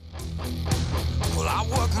I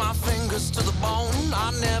work my fingers to the bone,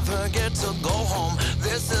 I never get to go home.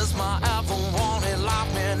 This is my ever wanted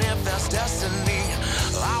life, man, if that's destiny.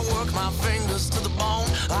 I work my fingers to the bone,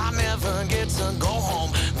 I never get to go home.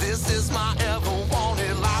 This is my ever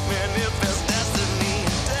wanted life, man, if that's destiny.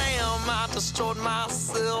 Damn, I destroyed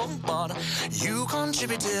myself, but you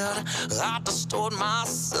contributed. I destroyed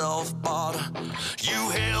myself, but you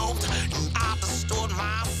helped. I destroyed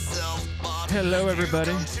myself, but hello,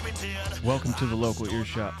 everybody. Welcome to the Local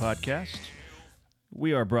Earshot Podcast.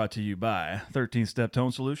 We are brought to you by 13 Step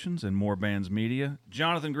Tone Solutions and More Bands Media.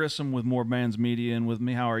 Jonathan Grissom with More Bands Media and with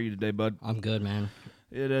me. How are you today, bud? I'm good, man.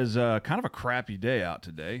 It is kind of a crappy day out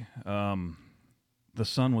today. The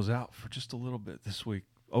sun was out for just a little bit this week.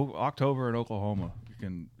 October in Oklahoma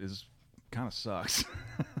is kind of sucks.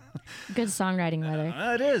 Good songwriting weather.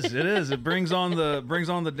 It is. It brings on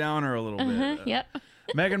the downer a little bit. Yep.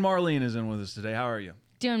 Megan Marlene is in with us today. How are you?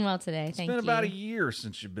 Doing well today. Thank you. It's been about a year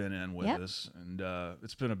since you've been in with us, and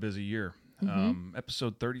it's been a busy year.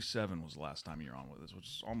 Episode 37 was the last time you were on with us, which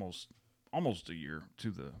is almost a year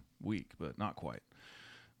to the week, but not quite.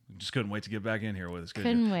 Just couldn't wait to get back in here with us.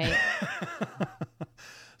 Couldn't wait.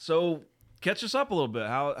 So, catch us up a little bit.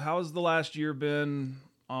 How has the last year been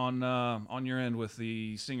on your end with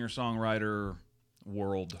the singer-songwriter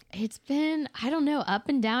world? It's been, I don't know, up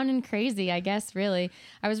and down and crazy, I guess, really.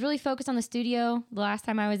 I was really focused on the studio the last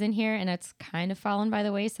time I was in here, and it's kind of fallen by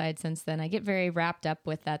the wayside since then. I get very wrapped up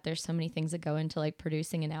with that. There's so many things that go into like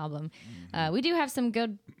producing an album. We do have some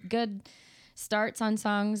good starts on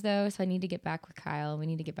songs though, so I need to get back with Kyle. We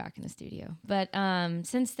need to get back in the studio. But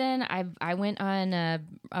since then, I went on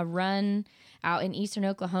a run out in eastern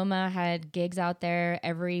Oklahoma. Had gigs out there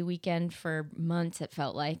every weekend for months, it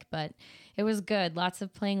felt like, but it was good. Lots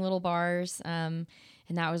of playing little bars, and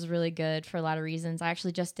that was really good for a lot of reasons. I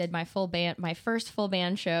actually just did my first full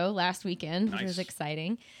band show last weekend, which was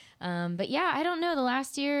exciting. But yeah, I don't know. The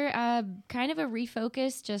last year, kind of a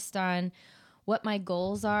refocus just on what my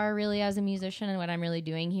goals are really as a musician and what I'm really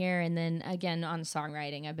doing here. And then again, on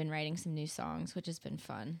songwriting, I've been writing some new songs, which has been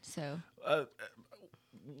fun. So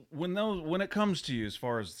when it comes to you as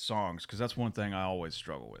far as songs, because that's one thing I always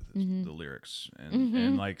struggle with is the lyrics.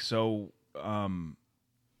 And like, so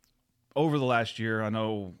over the last year, I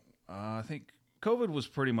know, I think COVID was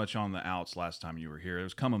pretty much on the outs last time you were here. It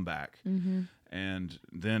was coming back. And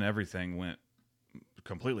then everything went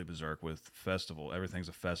completely berserk with festival. Everything's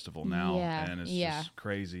a festival now, and it's just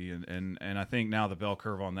crazy. And I think now the bell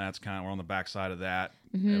curve on that's we're on the backside of that.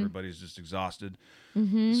 Everybody's just exhausted.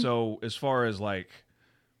 So as far as like,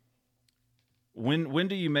 when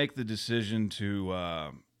do you make the decision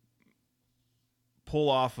to pull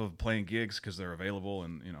off of playing gigs because they're available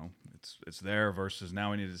and it's there versus now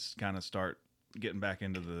we need to kind of start getting back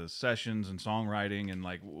into the sessions and songwriting, and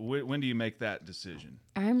like when do you make that decision?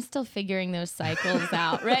 I'm still figuring those cycles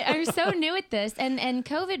out, right? I'm so new at this, and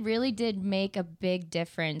COVID really did make a big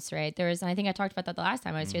difference, right? There was, and I think I talked about that the last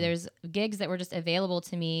time I was here. There's gigs that were just available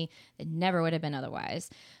to me that never would have been otherwise,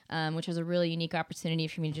 which was a really unique opportunity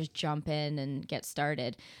for me to just jump in and get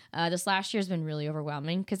started. This last year has been really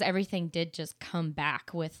overwhelming because everything did just come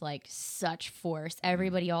back with like such force.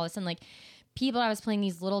 Everybody all of a sudden, like, people I was playing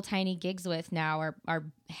these little tiny gigs with now are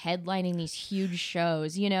headlining these huge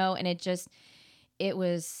shows, and it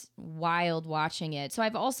was wild watching it. So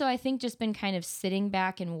I've also, I think, just been kind of sitting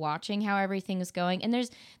back and watching how everything's going. And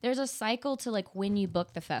there's a cycle to like when you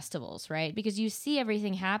book the festivals, right? Because you see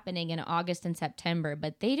everything happening in August and September,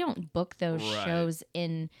 but they don't book those shows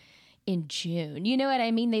in June. You know what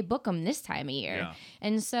I mean? They book them this time of year. Yeah.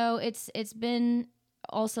 And so it's been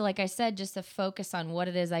also, like I said, just a focus on what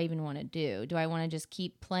it is I even want to do. Do I want to just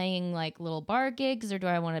keep playing like little bar gigs, or do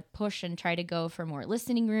I want to push and try to go for more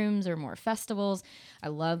listening rooms or more festivals? I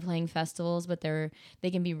love playing festivals, but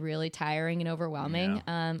they can be really tiring and overwhelming.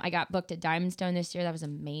 Yeah. I got booked at Diamond Stone this year. That was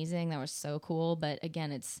amazing. That was so cool. But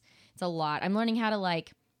again, it's a lot. I'm learning how to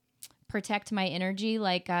like protect my energy.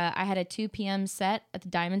 Like I had a 2 p.m. set at the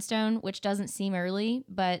Diamond Stone, which doesn't seem early,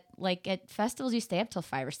 but like at festivals you stay up till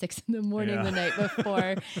 5 or 6 in the morning the night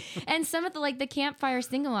before. And some of the campfire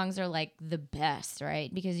sing-alongs are like the best,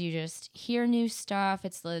 right? Because you just hear new stuff.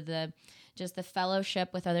 It's the just the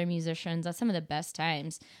fellowship with other musicians. That's some of the best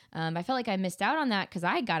times. I felt like I missed out on that because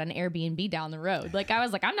I got an Airbnb down the road. Like I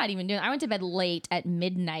was like, I'm not even doing. I went to bed late at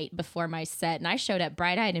midnight before my set, and I showed up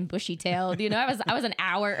bright-eyed and bushy-tailed. I was an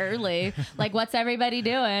hour early. Like, what's everybody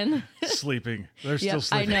doing? Sleeping. They're still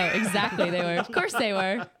sleeping. I know exactly. They were. Of course they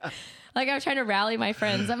were. Like, I was trying to rally my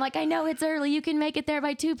friends. I'm like, I know it's early. You can make it there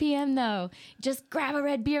by 2 p.m. though. Just grab a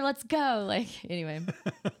red beer. Let's go. Like, anyway.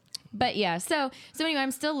 But yeah, so anyway,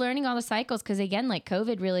 I'm still learning all the cycles because again, like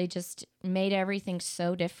COVID really just made everything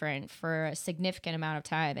so different for a significant amount of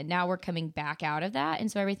time, and now we're coming back out of that,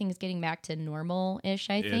 and so everything is getting back to normal-ish,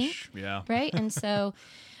 I think. Yeah. Right, and so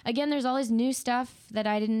again, there's all this new stuff that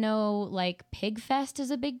I didn't know. Like Pig Fest is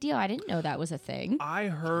a big deal. I didn't know that was a thing. I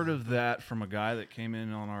heard of that from a guy that came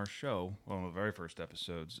in on our show, one of the very first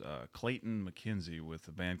episodes, Clayton McKenzie, with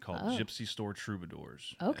a band called Gypsy Store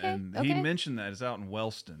Troubadours. Okay. And he mentioned that it's out in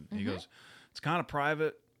Wellston. He goes, it's kind of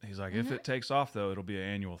private. He's like, if it takes off, though, it'll be an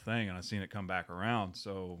annual thing. And I've seen it come back around.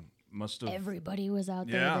 So must have. Everybody was out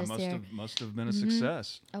there Yeah, this year. must have been a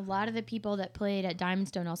success. A lot of the people that played at Diamond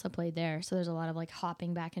Stone also played there. So there's a lot of like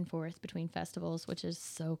hopping back and forth between festivals, which is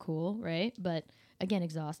so cool, right? But again,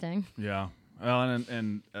 exhausting. Yeah. Well,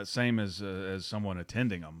 and same as someone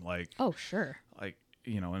attending them. Like, oh, sure. Like,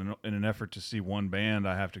 you know, in an effort to see one band,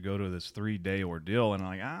 I have to go to this 3-day ordeal. And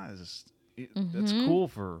I'm like, that's cool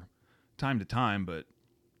for time to time, but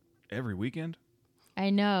every weekend?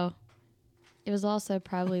 I know. It was also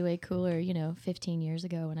probably way cooler, 15 years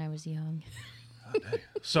ago when I was young.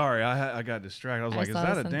 Sorry, I got distracted. I was like, is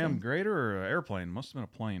that a something. damn grader or an airplane? Must have been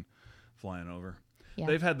a plane flying over. Yeah.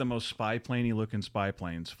 They've had the most spy-planey looking spy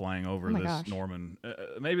planes flying over this gosh. Norman.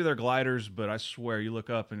 Maybe they're gliders, but I swear you look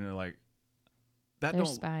up and you're like, that They're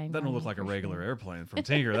don't spying that on don't look you like a for regular sure. airplane from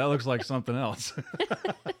Tinker. That looks like something else.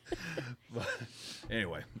 But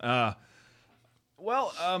anyway,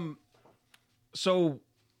 so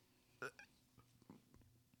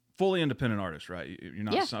fully independent artist, right? You're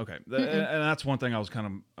not okay. And that's one thing I was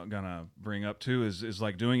kind of gonna bring up too is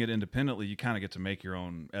like doing it independently. You kind of get to make your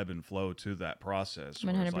own ebb and flow to that process.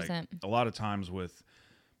 100%. Like a lot of times with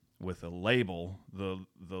a label, the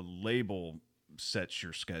label sets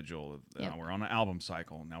your schedule. Yep. Now we're on an album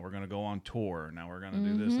cycle. Now we're going to go on tour. Now we're going to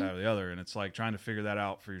do this, that, or the other. And it's like trying to figure that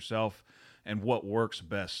out for yourself and what works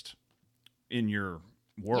best in your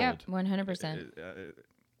world. Yeah, 100%.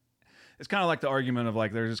 It's kind of like the argument of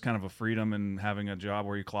like there's just kind of a freedom in having a job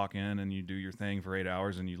where you clock in and you do your thing for 8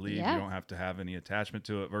 hours and you leave. Yeah. You don't have to have any attachment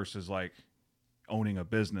to it versus like owning a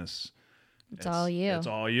business. It's all you. It's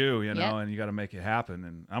all you, you know, Yep. and you got to make it happen.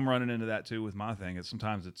 And I'm running into that too with my thing.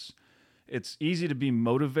 Sometimes it's easy to be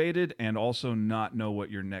motivated and also not know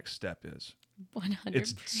what your next step is. 100%.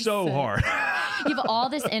 It's so hard. You have all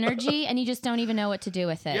this energy and you just don't even know what to do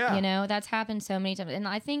with it. Yeah. That's happened so many times. And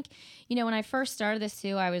I think, when I first started this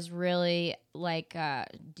too, I was really like,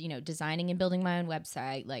 designing and building my own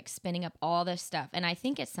website, like spinning up all this stuff. And I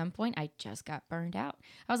think at some point I just got burned out.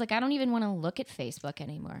 I was like, I don't even want to look at Facebook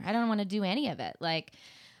anymore. I don't want to do any of it. Like,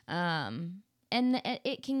 and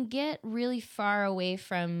it can get really far away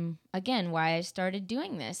from, again, why I started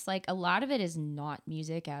doing this. Like, a lot of it is not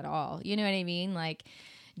music at all. You know what I mean? Like,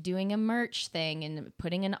 doing a merch thing and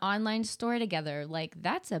putting an online store together. Like,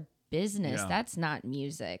 that's a business. Yeah. That's not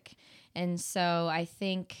music. And so I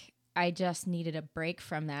think I just needed a break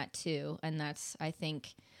from that, too. And that's, I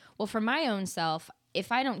think, well, for my own self,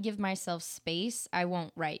 if I don't give myself space, I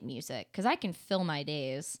won't write music because I can fill my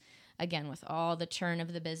days. Again, with all the churn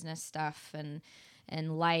of the business stuff and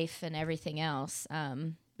life and everything else.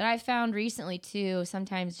 But I found recently, too,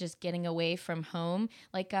 sometimes just getting away from home.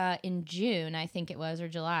 Like in June, I think it was, or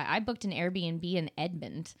July, I booked an Airbnb in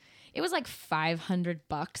Edmond. It was like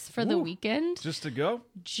 $500 for the weekend. Just to go?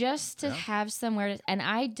 Just to have somewhere. And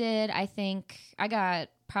I got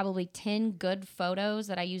probably 10 good photos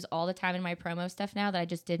that I use all the time in my promo stuff now that I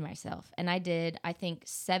just did myself. And I did, I think,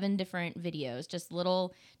 7 different videos,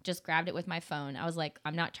 just grabbed it with my phone. I was like,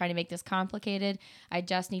 I'm not trying to make this complicated. I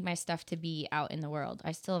just need my stuff to be out in the world.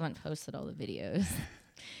 I still haven't posted all the videos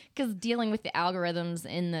because dealing with the algorithms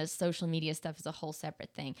in the social media stuff is a whole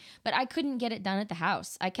separate thing. But I couldn't get it done at the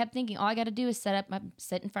house. I kept thinking, all I got to do is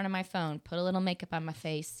sit in front of my phone, put a little makeup on my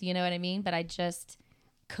face. You know what I mean? But I just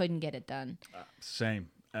couldn't get it done. Same.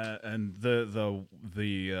 And the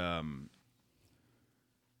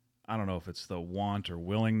I don't know if it's the want or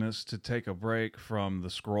willingness to take a break from the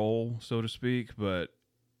scroll, so to speak, but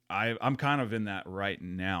I'm kind of in that right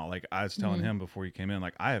now. Like I was telling him before you came in,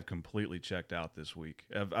 like I have completely checked out this week.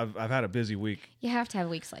 I've had a busy week. You have to have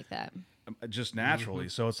weeks like that. Just naturally.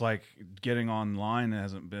 So it's like getting online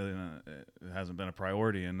hasn't been a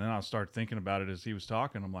priority. And then I'll start thinking about it as he was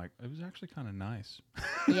talking. I'm like, it was actually kind of nice.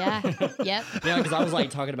 Yeah. Yep. Yeah, because I was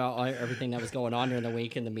like talking about everything that was going on during the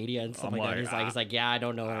week in the media and stuff I'm like that. He's like, yeah, I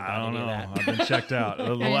don't know I about don't any know. of that. I've been checked out.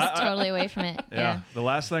 I'm just totally away from it. Yeah. The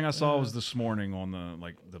last thing I saw was this morning on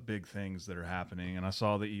the big things that are happening, and I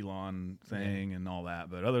saw the Elon thing and all that.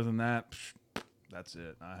 But other than that, that's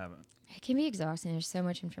it. I haven't. It can be exhausting. There's so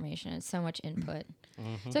much information and so much input.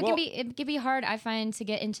 Mm-hmm. So it can be hard, I find, to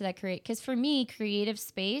get into that because for me, creative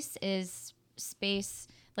space is space.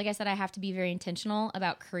 Like I said, I have to be very intentional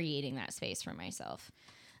about creating that space for myself.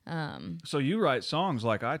 So you write songs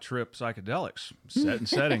like I trip psychedelics, set and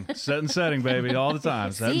setting, set and setting, baby, all the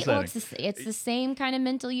time. Set and setting. It's the same kind of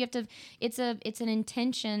mental. You have to. It's an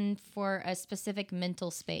intention for a specific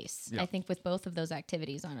mental space. Yeah. I think with both of those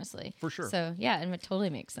activities, honestly, For sure. So yeah, and it totally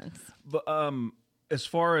makes sense. But as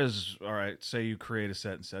far as, all right, say you create a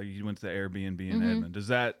set and set, you went to the Airbnb in Edmond. Does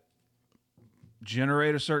that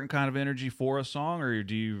generate a certain kind of energy for a song, or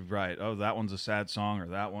do you write, oh, that one's a sad song, or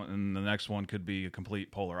that one, and the next one could be a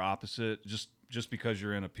complete polar opposite, just because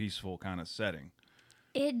you're in a peaceful kind of setting?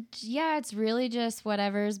 It's really just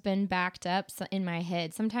whatever's been backed up in my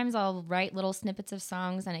head. Sometimes I'll write little snippets of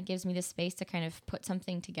songs and it gives me the space to kind of put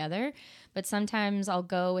something together. But sometimes I'll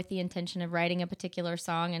go with the intention of writing a particular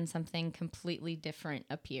song and something completely different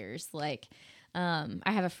appears. Like, I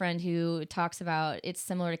have a friend who talks about it's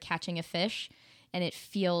similar to catching a fish, and it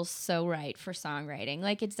feels so right for songwriting.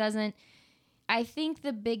 Like, it doesn't. I think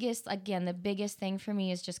the biggest thing for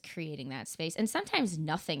me is just creating that space. And sometimes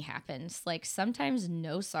nothing happens. Like, sometimes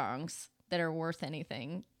no songs that are worth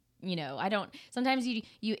anything. Sometimes you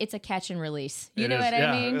it's a catch and release. You know what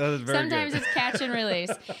I mean? Sometimes it's catch and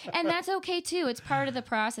release. And that's okay too. It's part of the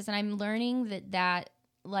process. And I'm learning that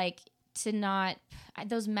like to not,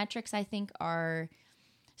 those metrics I think are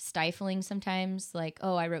stifling sometimes. Like,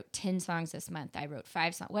 oh, I wrote 10 songs this month. I wrote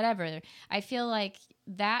 5 songs, whatever. I feel like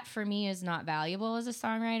that for me is not valuable as a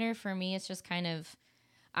songwriter. For me, it's just kind of,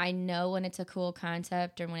 I know when it's a cool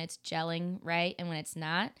concept or when it's gelling right and when it's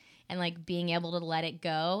not. And like being able to let it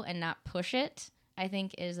go and not push it, I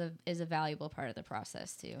think is a valuable part of the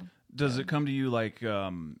process too. Does it come to you like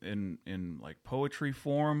in like poetry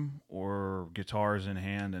form, or guitars in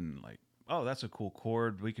hand and like, oh, that's a cool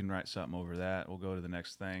chord, we can write something over that, we'll go to the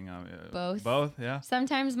next thing? Both, yeah.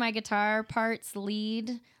 Sometimes my guitar parts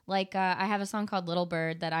lead. Like I have a song called Little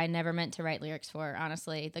Bird that I never meant to write lyrics for,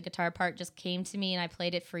 honestly. The guitar part just came to me and I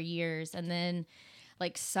played it for years, and then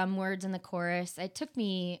like some words in the chorus, it took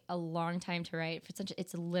me a long time to write.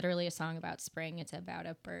 It's literally a song about spring. It's about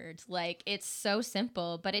a bird. Like, it's so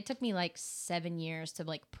simple, but it took me like 7 years to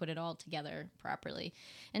like put it all together properly.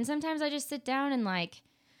 And sometimes I just sit down and like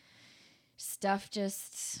stuff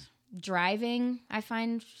just driving. I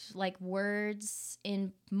find like words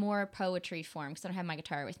in more poetry form because I don't have my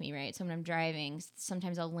guitar with me, right? So when I'm driving,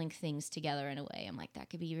 sometimes I'll link things together in a way. I'm like, that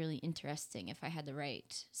could be really interesting if I had the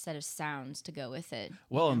right set of sounds to go with it.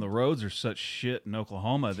 Well, and the roads are such shit in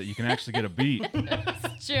Oklahoma that you can actually get a beat.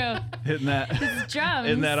 It's true. Hitting that. It's drums.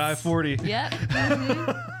 In that I-40. Yep.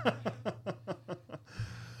 Mm-hmm.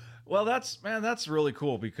 Well, that's really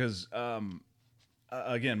cool because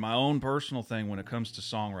again, my own personal thing when it comes to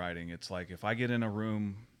songwriting, it's like if I get in a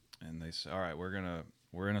room and they say, all right, we're in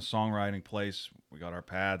a songwriting place, we got our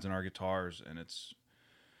pads and our guitars, and it's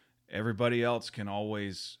everybody else can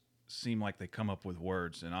always seem like they come up with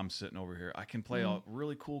words, and I'm sitting over here. I can play all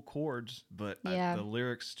really cool chords, but the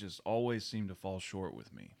lyrics just always seem to fall short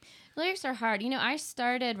with me. Lyrics are hard. I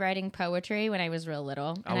started writing poetry when I was real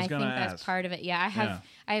little, and I think that's part of it. Yeah,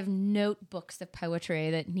 I have notebooks of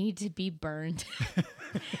poetry that need to be burned.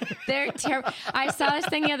 They're terrible. I saw this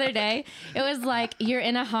thing the other day. It was like you're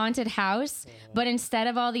in a haunted house, but instead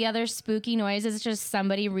of all the other spooky noises, it's just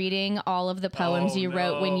somebody reading all of the poems you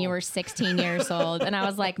wrote when you were 16 years old. And I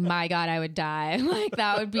was like, my God, I would die. Like,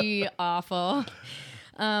 that would be awful.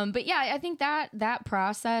 But yeah, I think that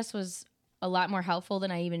process was a lot more helpful than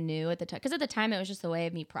I even knew at the time. Because at the time, it was just a way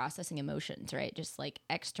of me processing emotions, right? Just like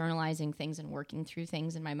externalizing things and working through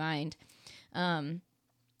things in my mind.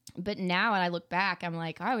 But now when I look back, I'm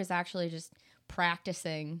like, I was actually just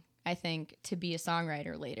practicing, I think, to be a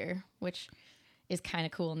songwriter later, which is kind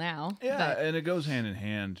of cool now. Yeah, and it goes hand in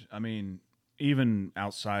hand. I mean, even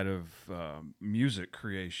outside of music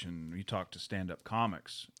creation, you talk to stand-up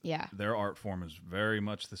comics. Yeah. Their art form is very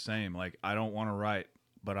much the same. Like, I don't want to write,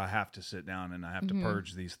 but I have to sit down and I have to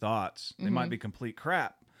purge these thoughts. They might be complete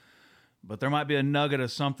crap, but there might be a nugget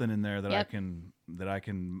of something in there that I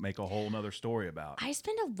can make a whole nother story about. I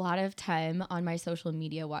spend a lot of time on my social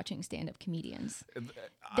media watching stand-up comedians.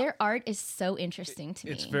 Their art is so interesting to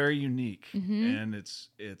me. It's very unique, and it's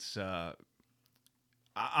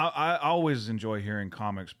I always enjoy hearing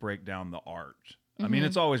comics break down the art. I mean,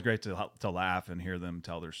 it's always great to laugh and hear them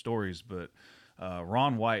tell their stories, but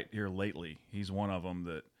Ron White here lately, he's one of them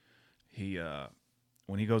that he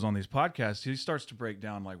when he goes on these podcasts, he starts to break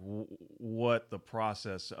down like what the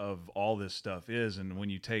process of all this stuff is. And when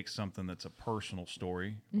you take something that's a personal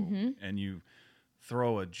story and you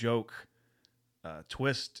throw a joke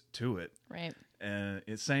twist to it. Right. And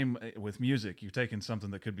it's same with music. You're taking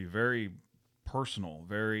something that could be very personal,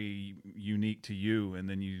 very unique to you, and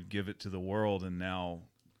then you give it to the world, and now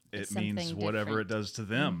It's it means something whatever different. it does to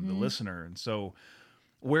them, the listener. And so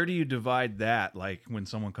where do you divide that? Like when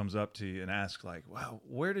someone comes up to you and asks like, wow,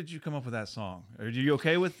 where did you come up with that song? Are you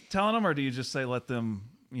okay with telling them, or do you just say, let them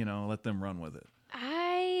run with it?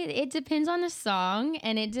 It depends on the song,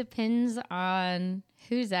 and it depends on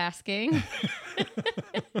who's asking.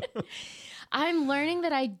 I'm learning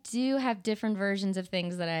that I do have different versions of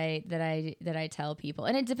things that I tell people,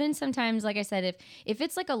 and it depends sometimes. Like I said, if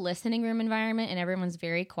it's like a listening room environment and everyone's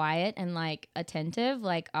very quiet and like attentive,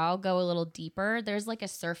 like I'll go a little deeper. There's like a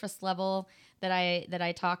surface level that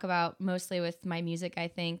I talk about mostly with my music. I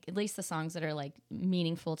think at least the songs that are like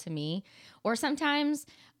meaningful to me, or sometimes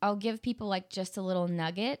I'll give people like just a little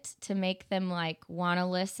nugget to make them like want to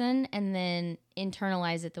listen and then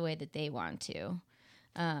internalize it the way that they want to.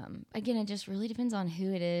 Again, it just really depends on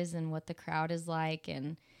who it is and what the crowd is like,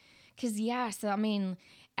 and so I mean,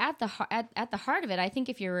 at the heart of it, I think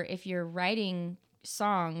if you're writing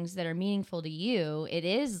songs that are meaningful to you, it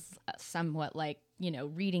is somewhat like,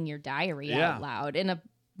 reading your diary out loud in a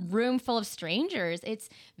room full of strangers. It's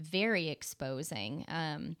very exposing,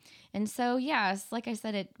 and so like I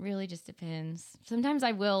said, it really just depends. Sometimes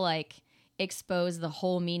I will like expose the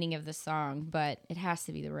whole meaning of the song, but it has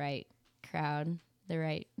to be the right crowd.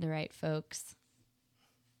 The right folks.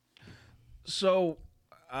 So,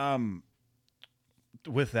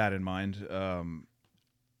 with that in mind,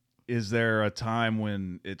 is there a time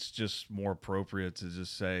when it's just more appropriate to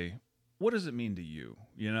just say, what does it mean to you?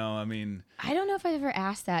 I mean, I don't know if I've ever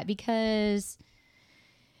asked that, because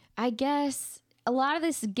I guess a lot of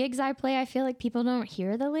these gigs I play, I feel like people don't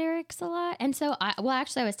hear the lyrics a lot. And so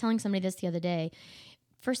actually I was telling somebody this the other day.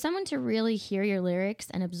 For someone to really hear your lyrics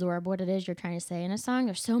and absorb what it is you're trying to say in a song,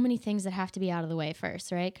 there's so many things that have to be out of the way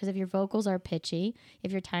first, right? Because if your vocals are pitchy,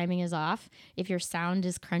 if your timing is off, if your sound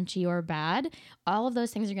is crunchy or bad, all of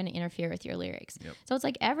those things are going to interfere with your lyrics. Yep. So it's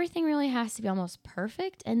like everything really has to be almost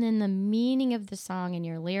perfect, and then the meaning of the song and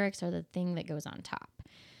your lyrics are the thing that goes on top.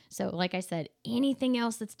 So like I said, anything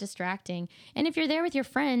else that's distracting. And if you're there with your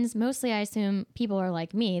friends, mostly I assume people are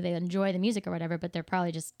like me. They enjoy the music or whatever, but they're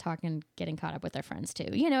probably just talking, getting caught up with their friends too.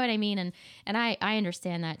 You know what I mean? And I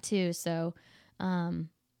understand that too. So,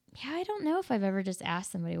 I don't know if I've ever just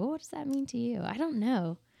asked somebody, well, what does that mean to you? I don't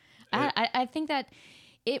know. I think that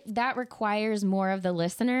that requires more of the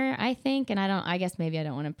listener, I think, and I guess maybe I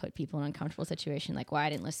don't want to put people in an uncomfortable situation, like, well,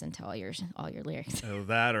 I didn't listen to all your lyrics.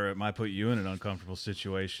 That, or it might put you in an uncomfortable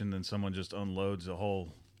situation, and someone just unloads a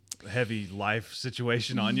whole heavy life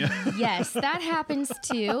situation on you. Yes, that happens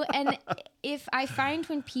too. And if I find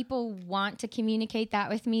when people want to communicate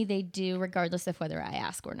that with me, they do, regardless of whether I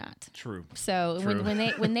ask or not. True. So True.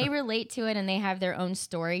 when they relate to it and they have their own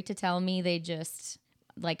story to tell me, they just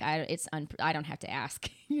like I don't have to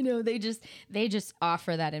ask. They just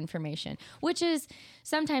offer that information, which is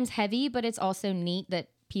sometimes heavy, but it's also neat that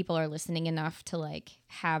people are listening enough to like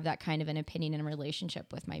have that kind of an opinion and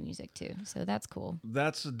relationship with my music too. So that's cool.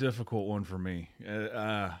 That's a difficult one for me.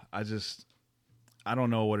 I don't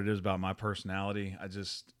know what it is about my personality.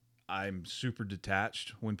 I'm super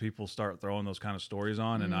detached when people start throwing those kind of stories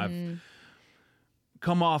on, and I've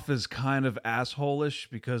come off as kind of asshole-ish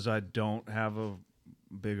because I don't have a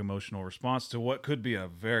big emotional response to what could be a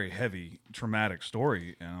very heavy, traumatic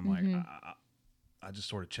story. And I'm like, I just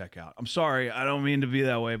sort of check out. I'm sorry, I don't mean to be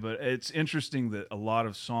that way, but it's interesting that a lot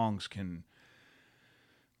of songs they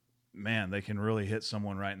can really hit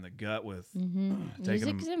someone right in the gut with taking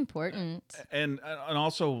Music's important. And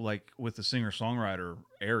also like with the singer-songwriter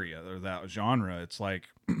area or that genre, it's like,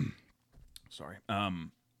 sorry,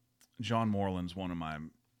 John Moreland's one of my,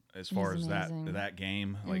 as far as that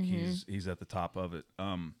game, like he's at the top of it.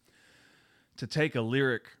 To take a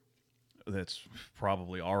lyric that's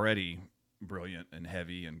probably already brilliant and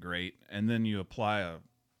heavy and great, and then you apply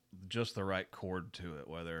just the right chord to it,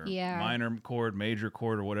 whether minor chord, major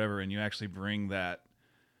chord, or whatever, and you actually bring that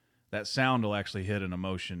sound will actually hit an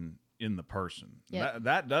emotion in the person. Yep.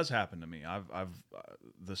 That does happen to me. I've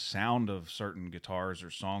the sound of certain guitars or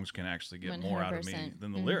songs can actually get more out of me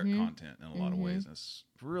than the lyric content in a lot of ways. And it's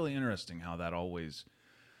really interesting how that always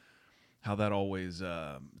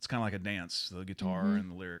it's kind of like a dance, the guitar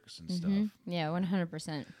and the lyrics and stuff. Yeah,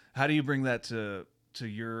 100%. How do you bring that to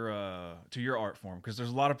your art form? Because there's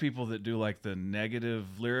a lot of people that do like the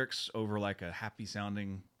negative lyrics over like a happy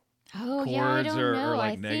sounding Oh, chords yeah, I don't or know.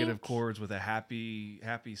 like I negative think, chords with a happy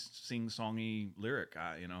sing-songy lyric.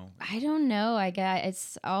 I don't know. I guess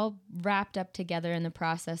it's all wrapped up together in the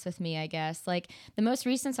process with me, I guess. Like the most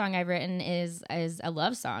recent song I've written is a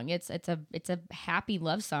love song. It's a happy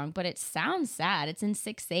love song, but it sounds sad. It's in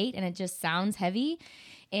 6/8 and it just sounds heavy.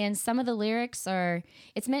 And some of the lyrics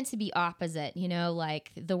it's meant to be opposite,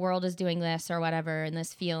 like the world is doing this or whatever and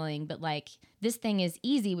this feeling, but like this thing is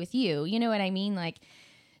easy with you. You know what I mean? Like,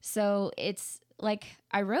 so it's like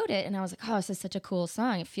I wrote it and I was like, oh, this is such a cool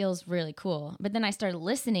song. It feels really cool. But then I started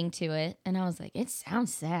listening to it and I was like, it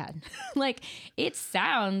sounds sad. Like it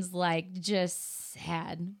sounds like just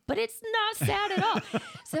sad, but it's not sad at all.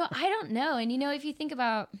 So I don't know. And if you think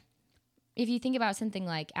about something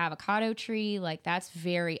like Avocado Tree, like that's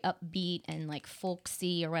very upbeat and like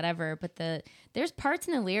folksy or whatever, but there's parts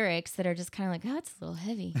in the lyrics that are just kind of like, oh, it's a little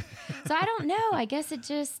heavy. So I don't know. I guess it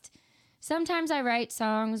just sometimes I write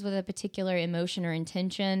songs with a particular emotion or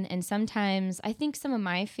intention, and sometimes I think some of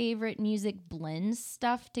my favorite music blends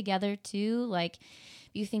stuff together too. Like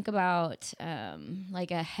you think about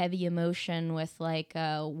like a heavy emotion with like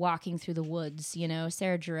walking through the woods,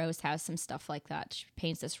 Sarah Jarosz has some stuff like that. She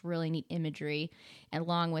paints this really neat imagery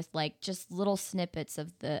along with like just little snippets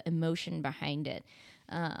of the emotion behind it,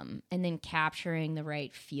 and then capturing the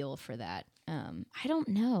right feel for that. I don't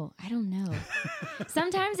know.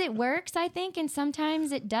 Sometimes it works, I think, and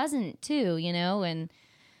sometimes it doesn't too, and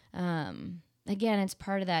again, it's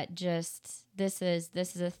part of that just this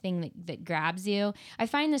is a thing that grabs you. I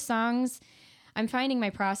find I'm finding my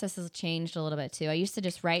process has changed a little bit too. I used to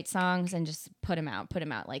just write songs and just put them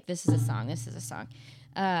out like this is a song.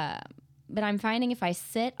 But I'm finding if I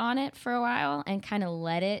sit on it for a while and kind of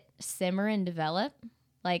let it simmer and develop,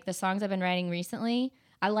 like the songs I've been writing recently,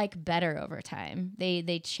 I like better over time.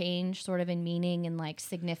 They change sort of in meaning and like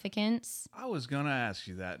significance. I was going to ask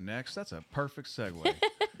you that next. That's a perfect segue.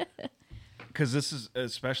 Because this is,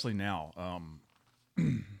 especially now, a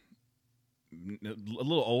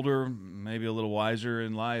little older, maybe a little wiser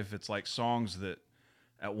in life. It's like songs that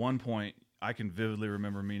at one point I can vividly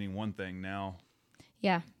remember meaning one thing. Now,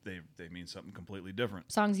 yeah, they mean something completely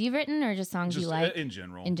different. Songs you've written or just songs you like? In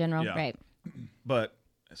general. In general, yeah. Right. But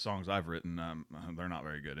songs I've written, they're not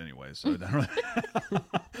very good anyway. So it doesn't really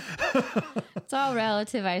it's all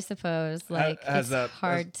relative, I suppose. Like it's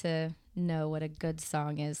hard has, to know what a good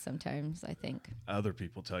song is sometimes, I think. Other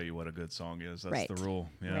people tell you what a good song is. That's right. the rule.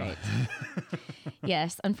 Yeah. Right.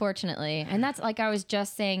 Yes, unfortunately. And that's like I was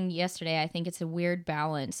just saying yesterday, I think it's a weird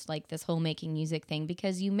balance, like this whole making music thing,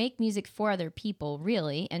 because you make music for other people,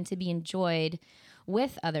 really, and to be enjoyed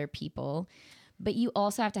with other people. But you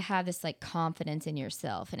also have to have this like confidence in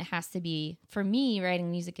yourself. And it has to be, for me, writing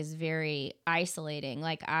music is very isolating.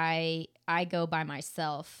 Like I go by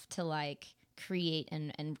myself to like create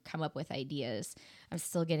and come up with ideas. I'm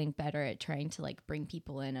still getting better at trying to like bring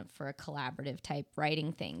people in for a collaborative type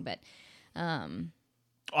writing thing. But I'm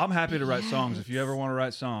happy to write songs. If you ever want to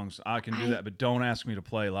write songs, I can do that. But don't ask me to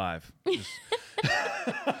play live. Just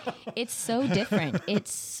It's so different.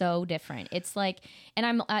 It's so different. It's like,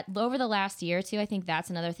 and over the last year or two, I think that's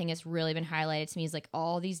another thing that's really been highlighted to me is like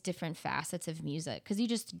all these different facets of music, because you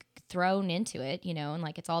just thrown into it, and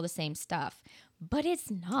like it's all the same stuff, but it's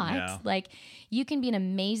not. Yeah. Like you can be an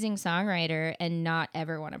amazing songwriter and not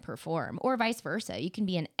ever want to perform, or vice versa. You can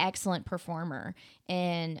be an excellent performer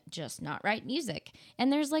and just not write music.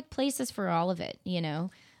 And there's like places for all of it,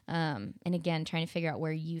 and again, trying to figure out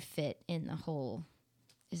where you fit in the whole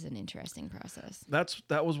is an interesting process.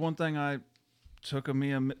 That was one thing I took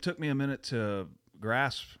me a minute to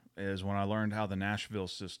grasp, is when I learned how the Nashville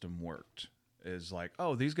system worked. Is like,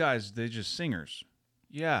 oh, these guys, they just singers.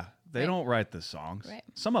 Yeah, they don't write the songs. Right.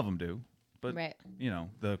 Some of them do, but Right.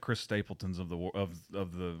 The Chris Stapletons of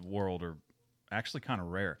the world are actually kind of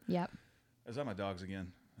rare. Yep. Is that my dogs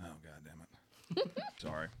again? Oh, God damn it.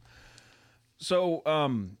 Sorry. So,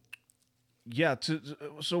 yeah.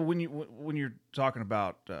 So when you're talking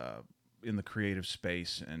about in the creative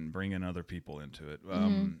space and bringing other people into it,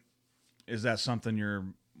 is that something you're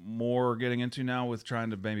more getting into now with trying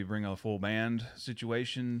to maybe bring a full band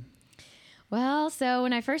situation? Well, so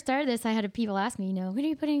when I first started this, I had people ask me, when are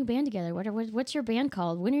you putting a band together? What's your band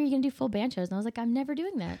called? When are you going to do full band shows? And I was like, I'm never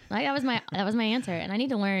doing that. Like, that was my answer. And I need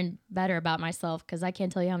to learn better about myself, because I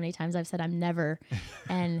can't tell you how many times I've said I'm never.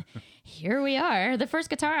 And here we are. The first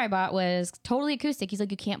guitar I bought was totally acoustic. He's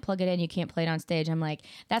like, you can't plug it in. You can't play it on stage. I'm like,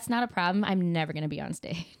 that's not a problem. I'm never going to be on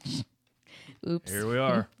stage. Oops. Here we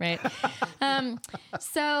are. Right.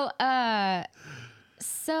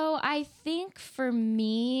 So I think for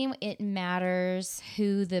me, it matters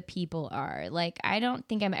who the people are. Like, I don't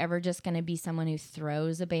think I'm ever just going to be someone who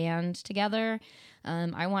throws a band together.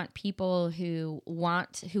 I want people who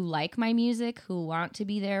like my music, who want to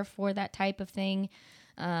be there for that type of thing.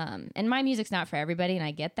 And my music's not for everybody, and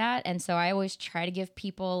I get that. And so I always try to give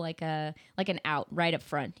people like an out right up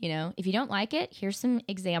front. You know, if you don't like it, here's some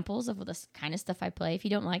examples of the kind of stuff I play. If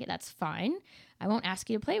you don't like it, that's fine. I won't ask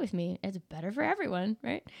you to play with me. It's better for everyone,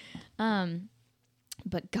 right?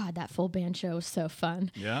 But God, that full band show was so fun.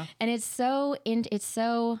 Yeah. And it's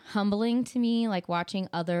so humbling to me, like watching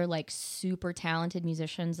other like super talented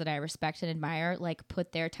musicians that I respect and admire, like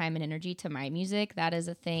put their time and energy to my music. That is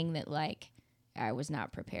a thing that like I was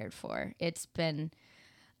not prepared for. It's been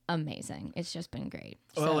amazing. It's just been great.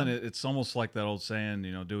 Well, So, and it's almost like that old saying,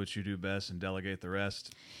 you know, do what you do best and delegate the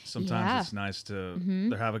rest. Sometimes it's nice to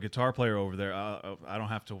have a guitar player over there. I don't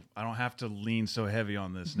have to lean so heavy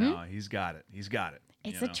on this now. He's got it.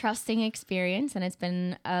 it's a trusting experience, and it's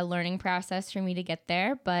been a learning process for me to get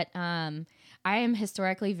there. But I am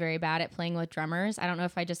historically very bad at playing with drummers. I don't know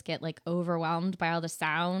if I just get like overwhelmed by all the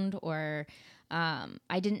sound, or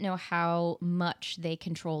I didn't know how much they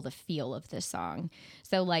control the feel of this song.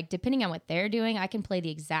 So like depending on what they're doing, I can play the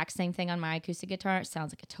exact same thing on my acoustic guitar. It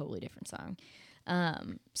sounds like a totally different song.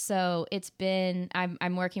 So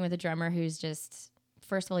I'm working with a drummer who's just,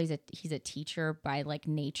 first of all, he's a teacher by like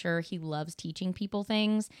nature. He loves teaching people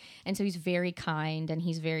things. And so he's very kind and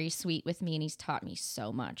he's very sweet with me, and he's taught me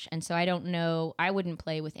so much. And so I wouldn't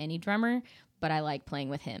play with any drummer, but I like playing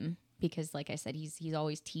with him because like I said, he's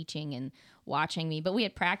always teaching and watching me. But we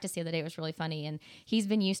had practice the other day. It was really funny. And he's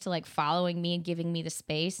been used to like following me and giving me the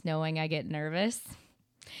space, knowing I get nervous.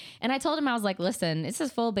 And I told him, I was like, listen, this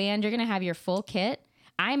is full band. You're going to have your full kit.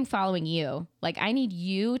 I'm following you. Like, I need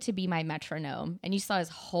you to be my metronome. And you saw his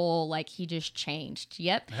whole, like, he just changed.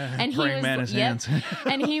 Yep. And Praying man's hands.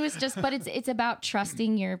 And he was just, but it's about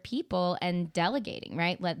trusting your people and delegating,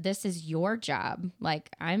 right? This is your job.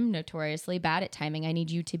 Like, I'm notoriously bad at timing. I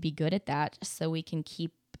need you to be good at that so we can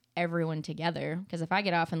keep everyone together. Because if I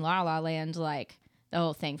get off in La La Land, like, the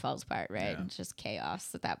whole thing falls apart, right? Yeah. It's just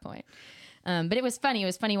chaos at that point. But it was funny. It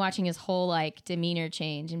was funny watching his whole like demeanor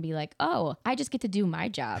change and be like, oh, I just get to do my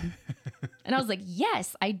job. And I was like,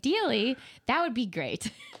 yes, ideally that would be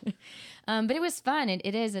great. But it was fun.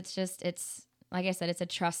 It's like I said, it's a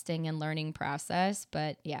trusting and learning process,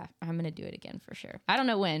 but yeah, I'm going to do it again for sure. I don't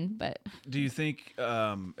know when, but. Do you think,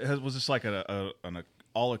 was this like an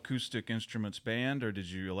all acoustic instruments band, or did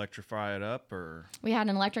you electrify it up, or? We had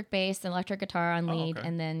an electric bass, an electric guitar on lead, okay.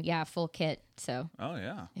 and then full kit. So. Oh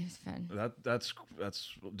yeah. It was fun. That's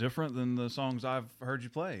different than the songs I've heard you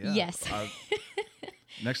play. Yeah. Yes.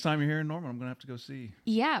 Next time you're here in Norman, I'm gonna have to go see.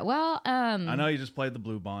 Yeah. Well. I know you just played the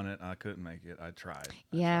Blue Bonnet. I couldn't make it. I tried.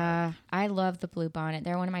 I love the Blue Bonnet.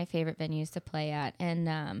 They're one of my favorite venues to play at.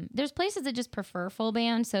 And there's places that just prefer full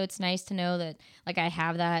band, so it's nice to know that like I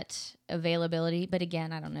have that availability. But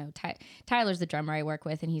again, I don't know. Tyler's the drummer I work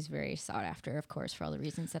with, and he's very sought after, of course, for all the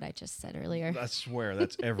reasons that I just said earlier. I swear,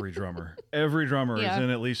 that's every drummer. Every drummer is in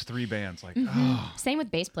at least 3 bands. Like, Same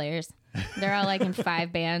with bass players. They're all like in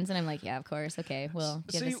 5 bands, and I'm like, yeah, of course. Okay, we'll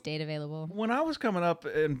give this date available. When I was coming up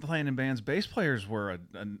and playing in bands, bass players were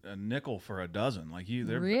a nickel for a dozen. Like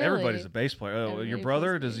Really? everybody's a bass player. Oh, Everybody your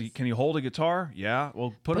brother, plays bass. can he hold a guitar? Yeah,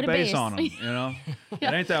 well, put a bass on him. You know,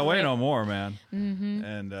 it ain't that way no more, man. Mm-hmm.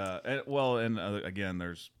 And again,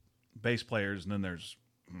 there's bass players, and then there's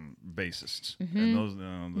bassists, and those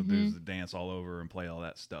the dudes that dance all over and play all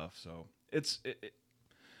that stuff. So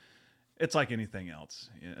it's like anything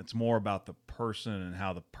else. It's more about the person and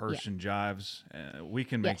how the person jives. We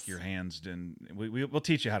can make your hands, and we'll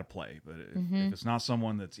teach you how to play. But if it's not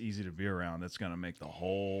someone that's easy to be around, that's going to make the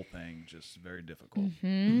whole thing just very difficult.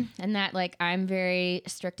 And that, like, I'm very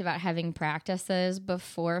strict about having practices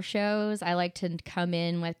before shows. I like to come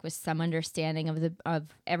in with some understanding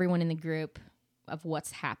of everyone in the group, of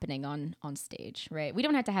what's happening on stage, right? We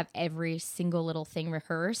don't have to have every single little thing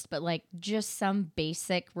rehearsed, but like just some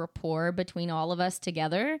basic rapport between all of us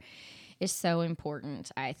together is so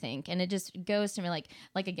important, I think. And it just goes to me like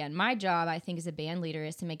again, my job, I think, as a band leader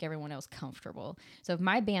is to make everyone else comfortable. So if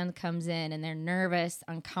my band comes in and they're nervous,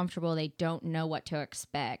 uncomfortable, they don't know what to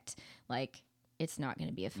expect, like it's not going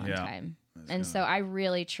to be a fun time. And so I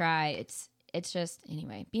really try. It's just,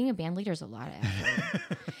 anyway, being a band leader is a lot of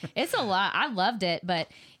effort. It's a lot. I loved it,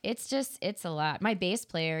 but it's a lot. My bass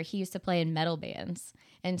player, he used to play in metal bands.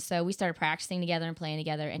 And so we started practicing together and playing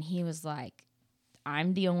together. And he was like,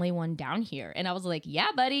 I'm the only one down here. And I was like, yeah,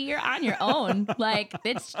 buddy, you're on your own. Like,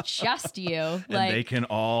 it's just you. And Like, they can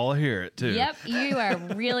all hear it too. yep, you are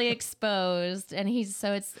really exposed. And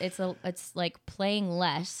it's like playing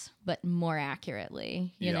less but more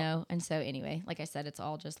accurately, you Yep. know. And so anyway, like I said, it's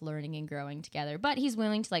all just learning and growing together. But he's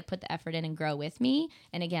willing to like put the effort in and grow with me.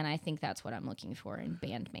 And again, I think that's what I'm looking for in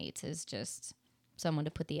bandmates, is just someone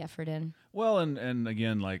to put the effort in. Well, and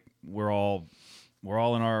again, like we're all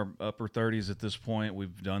in our upper 30s at this point.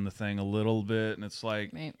 We've done the thing a little bit, and it's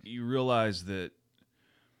like Right. you realize that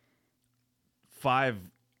 5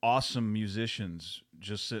 awesome musicians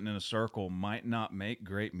just sitting in a circle might not make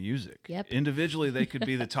great music. Yep. Individually, they could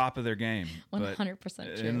be the top of their game, but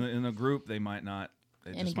 100% true. in a group, they might not.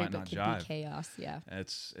 They And just a might group not it could jive. be chaos, yeah.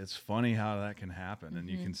 It's funny how that can happen, and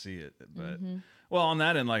you can see it. But Mm-hmm. well, on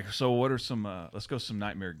that end, like, so what are some? Let's go some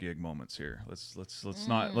nightmare gig moments here. Let's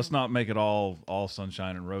not make it all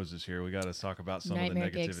sunshine and roses here. We got to talk about some Nightmare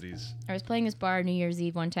of the gigs. negativities. I was playing this bar New Year's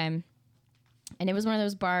Eve one time, and it was one of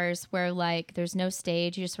those bars where like there's no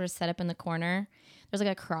stage, you just sort of set up in the corner. There's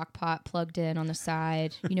like a crock pot plugged in on the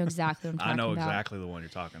side. You know exactly what I'm talking I know about. exactly the one you're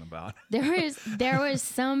talking about. There was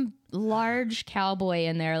some large cowboy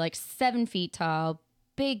in there, like 7 feet tall,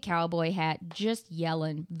 big cowboy hat, just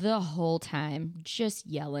yelling the whole time, just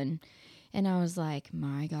yelling. And I was like,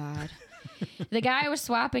 my God. The guy I was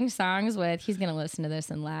swapping songs with, he's going to listen to this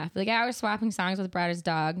and laugh. The guy I was swapping songs with brought his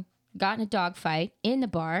dog, got in a dog fight in the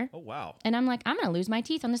bar. Oh wow! And I'm like, I'm going to lose my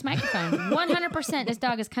teeth on this microphone. 100%. This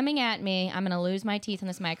dog is coming at me. I'm going to lose my teeth on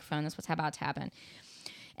this microphone. That's what's about to happen.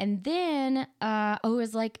 And then, it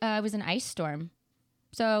was an ice storm.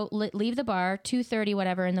 So leave the bar, 2:30,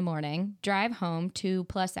 whatever in the morning, drive home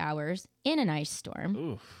 2+ hours in an ice storm.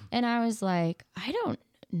 Oof. And I was like, I don't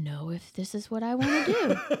know if this is what I want to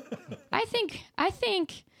do. I think,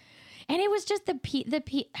 and it was just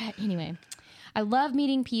anyway. I love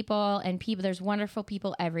meeting people, and people. There's wonderful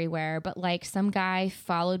people everywhere, but like some guy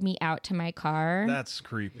followed me out to my car. That's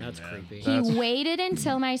creepy. That's man. creepy. He waited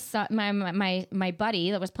until my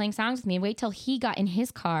buddy that was playing songs with me, wait till he got in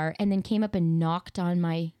his car, and then came up and knocked on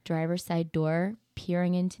my driver's side door,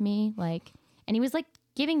 peering into me, like, and he was like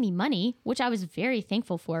giving me money, which I was very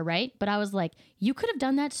thankful for, right? But I was like, you could have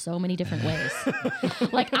done that so many different ways.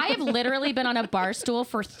 Like, I have literally been on a bar stool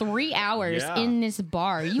for 3 hours Yeah. in this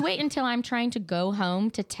bar. You wait until I'm trying to go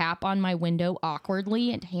home to tap on my window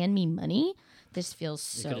awkwardly and hand me money. This feels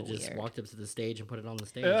You so could have just weird. walked up to the stage and put it on the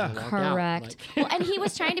stage Yeah. and walked Correct. out. Like, Well, and he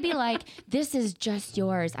was trying to be like, this is just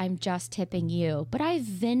yours. I'm just tipping you. But I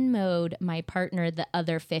Venmo'd my partner the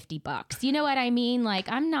other $50. You know what I mean? Like,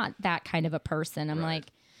 I'm not that kind of a person. I'm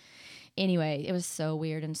like, anyway, it was so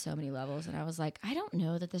weird in so many levels. And I was like, I don't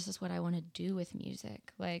know that this is what I want to do with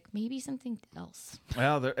music. Like, maybe something else.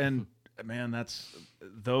 Well, and man,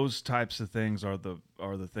 those types of things are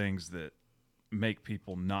the things that make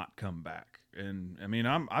people not come back. And I mean,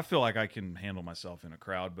 I feel like I can handle myself in a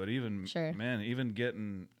crowd, but even Sure. even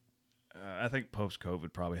getting, I think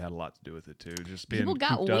post-COVID probably had a lot to do with it too. Just being People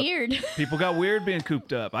got cooped up. weird. People got weird being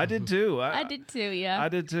cooped up. I did too. I did too, yeah. I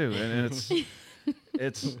did too, and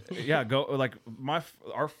it's yeah. Go like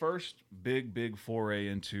our first big foray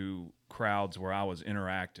into crowds where I was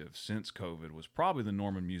interactive since COVID was probably the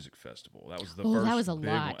Norman Music Festival. That was the Oh, first. that was a big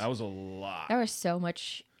lot. one. That was a lot. There was so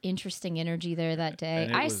much interesting energy there that day.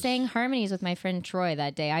 And it I was- sang harmonies with my friend Troy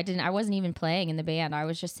that day. I wasn't even playing in the band. I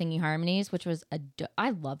was just singing harmonies, which was I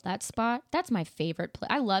love that spot. That's my favorite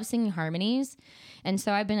I love singing harmonies. And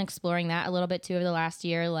so I've been exploring that a little bit too over the last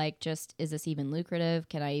year. Like, just, is this even lucrative?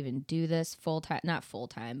 Can I even do this full time? Not full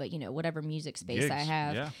time, but whatever music space I Gigs,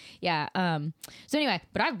 have. yeah. Yeah. So anyway,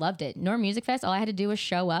 but I loved it. Norm Music Fest, all I had to do was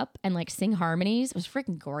show up and like sing harmonies. It was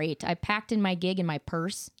freaking great. I packed in my gig in my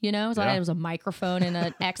purse, so all I Yeah. had was a microphone and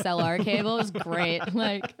an XLR cable. It was great.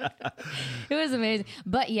 Like, it was amazing.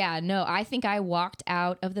 But yeah, no, I think I walked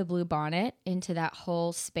out of the Blue Bonnet into that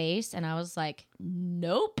whole space and I was like,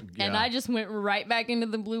 nope. And Yeah. I just went right back into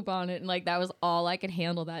the Blue Bonnet, and like that was all I could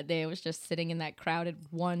handle that day. It was just sitting in that crowded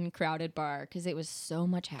bar because it was so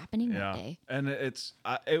much happening that day. And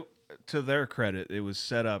to their credit, it was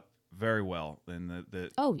set up very well. And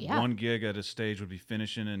that Oh, yeah. one gig at a stage would be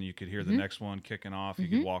finishing, and you could hear the next one kicking off. You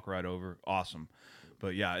could walk right over. Awesome.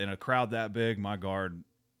 But yeah, in a crowd that big, my guard,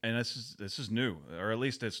 and this is new, or at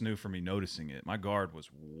least it's new for me noticing it. My guard was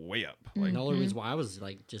way up. Like, And the only reason why I was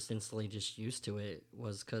like just instantly just used to it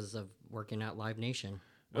was because of working at Live Nation.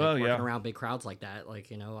 Like, Oh, yeah. working around big crowds like that,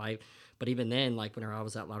 but even then, like when I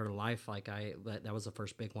was at Louder Than Life, like that was the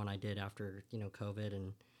first big one I did after COVID,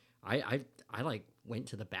 and I like went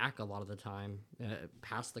to the back a lot of the time,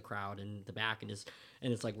 past the crowd and the back, and it's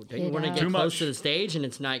like, don't you want to get Too close much. to the stage? And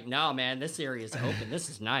it's like, no, man, this area is open. This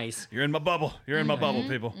is nice. You're in my bubble. You're in my bubble,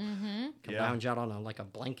 people. Come lounge out on like a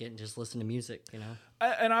blanket and just listen to music, you know.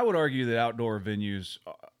 And I would argue that outdoor venues,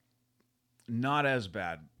 not as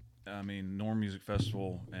bad. I mean, Norm Music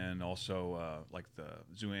Festival and also like the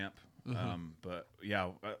Zoo Amp. But yeah,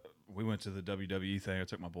 we went to the WWE thing. I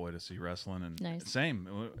took my boy to see wrestling, and Nice.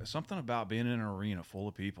 same. Something about being in an arena full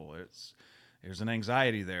of people. There's an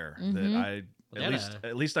anxiety there that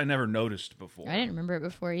at least I never noticed before. I didn't remember it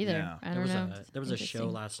before either. Yeah. I don't know. There was a show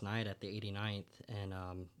Interesting. last night at the 89th,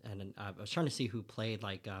 and I was trying to see who played,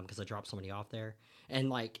 like, because I dropped somebody off there, and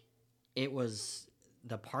like, it was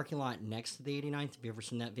the parking lot next to the 89th. Have you ever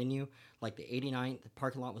seen that venue? Like the 89th, the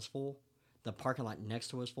parking lot was full. The parking lot next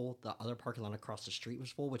to it was full. The other parking lot across the street was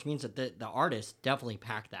full, which means that the artist definitely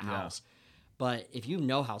packed the house. But if you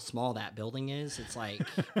know how small that building is, it's like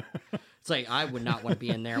I would not want to be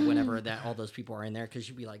in there whenever that all those people are in there, because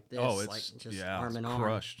you'd be like this, It's like just arm in arm.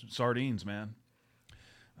 crushed sardines, man.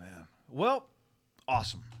 Well,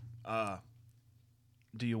 awesome.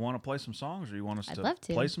 Do you want to play some songs, or you want us I'd to love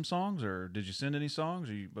to. play some songs, or did you send any songs,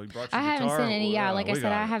 or you brought your I haven't guitar? seen any. Yeah, like I We said,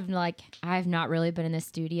 got it. I have not really been in the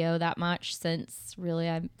studio that much since really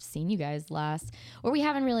I've seen you guys last, or we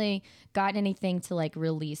haven't really gotten anything to like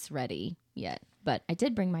release ready yet. But I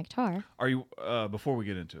did bring my guitar. Are you before we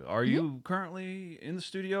get into it? Are you currently in the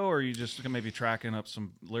studio, or are you just maybe tracking up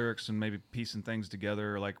some lyrics and maybe piecing things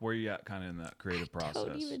together? Like, where are you at, kind of in that creative process? I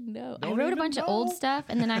don't even know. I Don't wrote a even bunch of old know? stuff,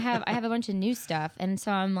 and then I have a bunch of new stuff, and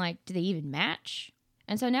so I'm like, do they even match?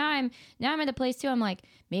 And so now I'm at the place too. I'm like,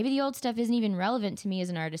 maybe the old stuff isn't even relevant to me as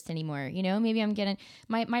an artist anymore. You know, maybe I'm getting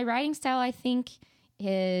my writing style, I think,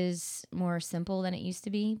 is more simple than it used to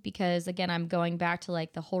be, because again, I'm going back to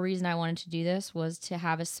like the whole reason I wanted to do this was to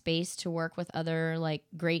have a space to work with other like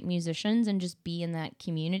great musicians and just be in that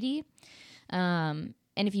community. And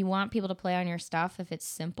if you want people to play on your stuff, if it's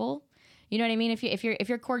simple, you know what I mean? If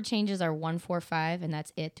your chord changes are 1, 4, 5 and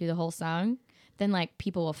that's it through the whole song, then like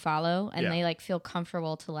people will follow and they like feel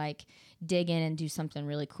comfortable to like dig in and do something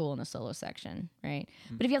really cool in the solo section, right?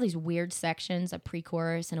 But if you have these weird sections, a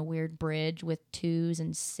pre-chorus and a weird bridge with 2s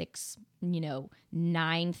and 6,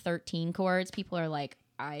 9, 13 chords, people are like,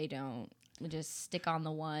 I don't, just stick on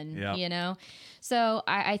the one, you know? So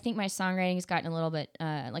I think my songwriting has gotten a little bit,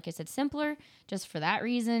 like I said, simpler just for that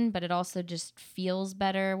reason, but it also just feels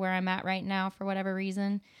better where I'm at right now for whatever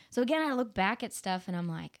reason. So again, I look back at stuff and I'm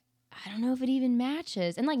like, I don't know if it even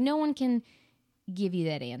matches. And like, no one can give you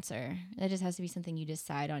that answer. That just has to be something you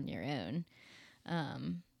decide on your own.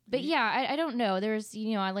 But yeah, I don't know. There's,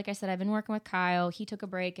 like I said, I've been working with Kyle. He took a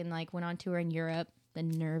break and like went on tour in Europe. The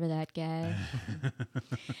nerve of that guy.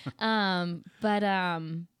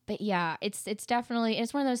 But yeah, it's definitely,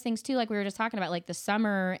 it's one of those things too, like we were just talking about, like the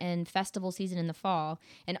summer and festival season in the fall,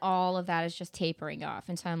 and all of that is just tapering off.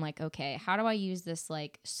 And so I'm like, okay, how do I use this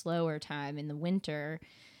like slower time in the winter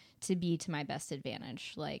to be to my best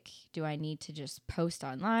advantage? Like, do I need to just post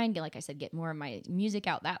online, like I said, get more of my music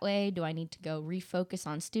out that way? Do I need to go refocus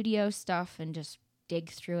on studio stuff and just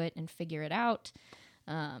dig through it and figure it out?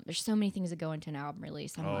 There's so many things that go into an album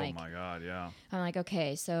release. I'm my God, yeah. I'm like,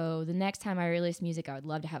 okay, so the next time I release music, I would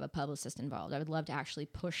love to have a publicist involved. I would love to actually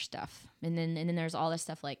push stuff. And then there's all this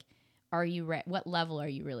stuff like, what level are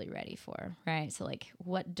you really ready for, right? So like,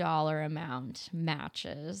 what dollar amount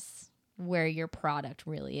matches where your product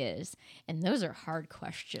really is? And those are hard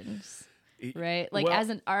questions, right? Like, as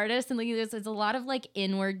an artist, and like it's a lot of like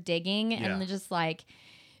inward digging and just like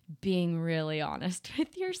being really honest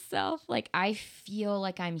with yourself. Like, I feel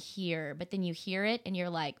like I'm here, but then you hear it and you're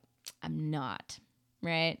like, I'm not,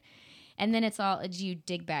 right? And then it's all, do you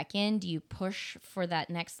dig back in? Do you push for that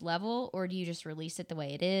next level, or do you just release it the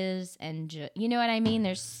way it is? And you know what I mean?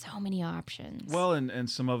 There's so many options. Well, and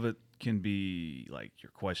some of it can be like you're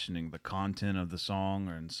questioning the content of the song,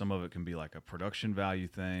 and some of it can be like a production value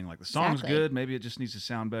thing. Like the song's good, maybe it just needs to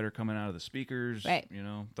sound better coming out of the speakers. Right.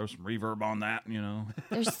 Throw some reverb on that.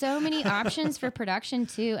 There's so many options for production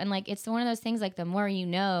too, and like it's one of those things. Like the more you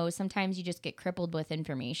know, sometimes you just get crippled with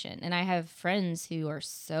information. And I have friends who are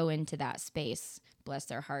so into that space. Bless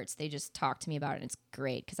their hearts. They just talk to me about it. And it's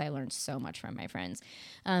great because I learned so much from my friends.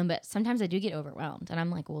 But sometimes I do get overwhelmed, and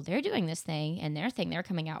I'm like, well, they're doing this thing, and their thing they're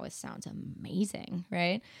coming out with sounds amazing,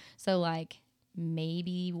 right? So like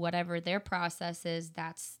maybe whatever their process is,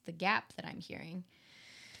 that's the gap that I'm hearing.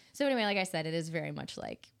 So anyway, like I said, it is very much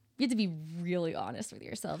like, You have to be really honest with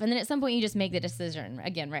yourself. And then at some point you just make the decision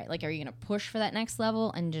again, right? Like, are you going to push for that next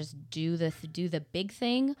level and just do the big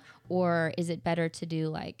thing? Or is it better to do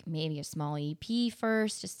like maybe a small EP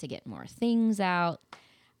first just to get more things out?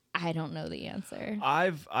 I don't know the answer.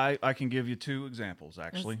 I can give you 2 examples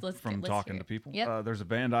actually Let's talking hear to it. people. Yep. There's a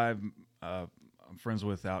band I'm friends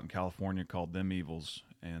with out in California called Them Evils,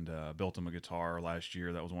 and built them a guitar last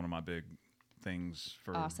year. That was one of my big things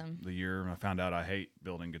for Awesome. the year. And I found out I hate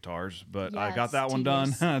building guitars, but Yeah, I got it's that one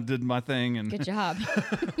tedious. done. Did my thing, and Good job.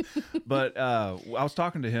 But I was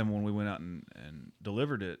talking to him when we went out and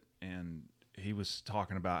delivered it, and he was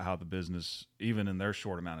talking about how the business, even in their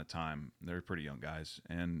short amount of time, they're pretty young guys,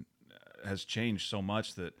 and has changed so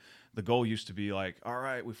much that the goal used to be like, all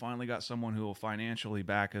right, we finally got someone who will financially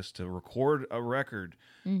back us to record a record,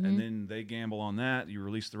 and then they gamble on that. You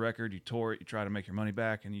release the record, you tour it, you try to make your money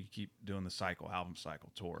back, and you keep doing the album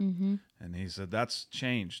cycle tour. And he said that's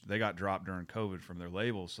changed. They got dropped during COVID from their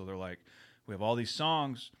labels, so they're like, we have all these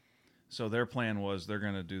songs. So their plan was they're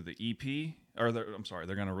going to do the EP, or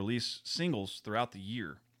they're going to release singles throughout the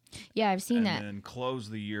year. Yeah, I've seen that. And then close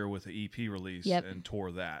the year with the EP release and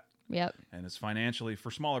tour that. Yep. And it's financially,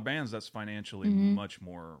 for smaller bands, that's financially much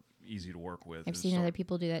more easy to work with. I've seen other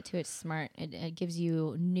people do that too. It's smart. It gives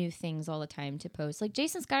you new things all the time to post. Like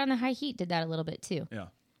Jason Scott on the High Heat did that a little bit too. Yeah.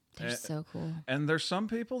 They're so cool. And there's some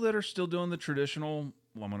people that are still doing the traditional,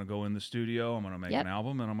 well, I'm going to go in the studio, I'm going to make an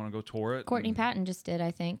album, and I'm going to go tour it. Courtney Patton just did,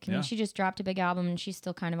 I think. I mean, she just dropped a big album, and she's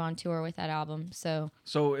still kind of on tour with that album. So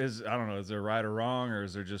I don't know, is there right or wrong, or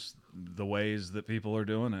is there just the ways that people are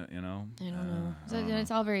doing it, you know? I don't know.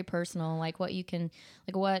 It's all very personal, like what you can,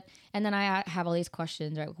 like what, and then I have all these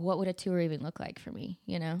questions, right? What would a tour even look like for me?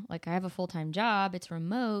 You know, like I have a full-time job, it's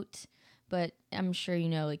remote, but I'm sure you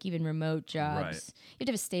know, like even remote jobs, you have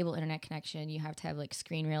to have a stable internet connection. You have to have like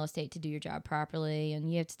screen real estate to do your job properly, and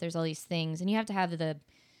there's all these things, and you have to have the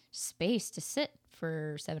space to sit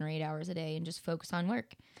for 7 or 8 hours a day and just focus on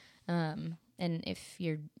work. And if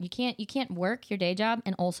you can't work your day job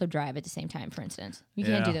and also drive at the same time, for instance. You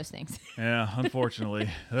can't do those things. Yeah, unfortunately.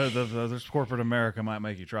 There's corporate America might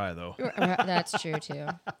make you try, though. That's true, too.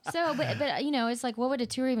 So, but you know, it's like, what would a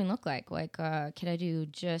tour even look like? Like, can I do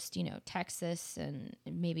just, you know, Texas and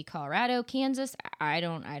maybe Colorado, Kansas? I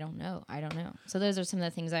don't know. So those are some of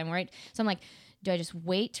the things I'm worried. So I'm like, do I just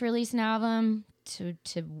wait to release an album to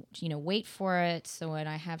you know, wait for it so when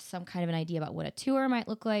I have some kind of an idea about what a tour might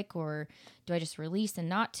look like, or do I just release and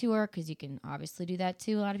not tour? Because you can obviously do that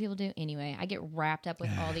too. A lot of people do. Anyway, I get wrapped up with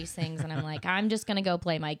all these things, and I'm like, I'm just gonna go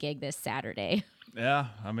play my gig this Saturday. Yeah,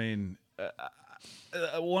 I mean,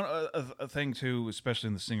 a thing too, especially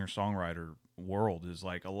in the singer-songwriter world, is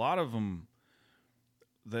like a lot of them.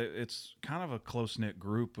 It's kind of a close-knit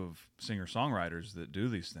group of singer-songwriters that do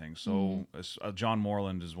these things. So John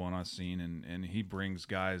Moreland is one I've seen, and he brings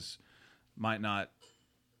guys might not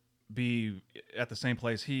be at the same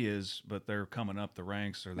place he is, but they're coming up the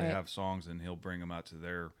ranks, or they have songs, and he'll bring them out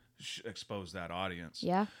to expose that audience.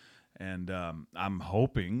 Yeah. And I'm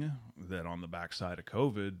hoping that on the backside of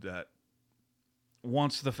COVID, that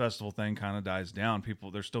once the festival thing kind of dies down,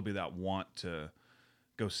 there'll still be that want to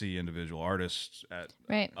go see individual artists at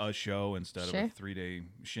a show instead of a 3-day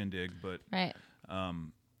shindig. But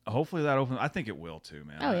hopefully that opens. I think it will too,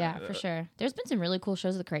 man. Oh yeah, for sure. There's been some really cool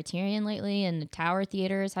shows at the Criterion lately, and the Tower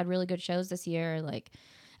Theaters had really good shows this year. Like,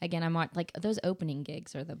 again, I'm like those opening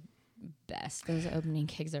gigs are the best. Those opening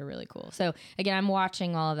gigs are really cool. So again, I'm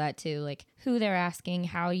watching all of that too, like who they're asking,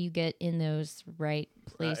 how you get in those right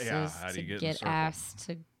places to get asked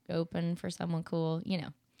to open for someone cool, you know.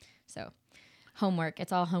 So homework.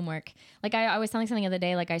 It's all homework. Like I was telling something the other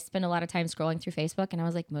day, like I spend a lot of time scrolling through Facebook, and I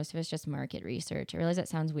was like, most of it's just market research. I realize that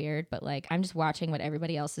sounds weird, but like I'm just watching what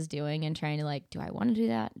everybody else is doing and trying to like, do I want to do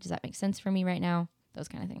that? Does that make sense for me right now? Those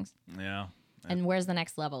kind of things. Yeah. And where's the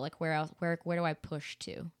next level? Like where else? Where do I push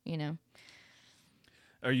to? You know?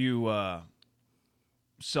 Are you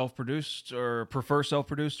self-produced or prefer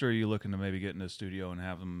self-produced, or are you looking to maybe get in a studio and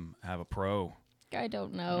have a pro? I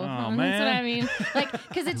don't know. Oh, That's man. what I mean. Like,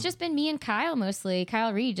 because it's just been me and Kyle mostly.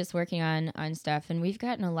 Kyle Reed just working on stuff, and we've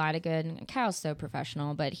gotten a lot of good. And Kyle's so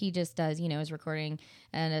professional, but he just does, you know, is recording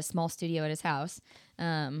in a small studio at his house.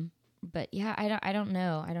 But yeah, I don't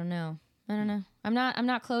know. I'm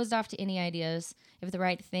not closed off to any ideas. If the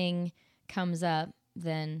right thing comes up,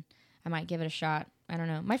 then I might give it a shot. I don't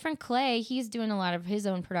know. My friend Clay, he's doing a lot of his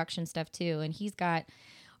own production stuff too, and he's got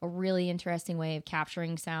a really interesting way of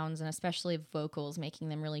capturing sounds, and especially vocals, making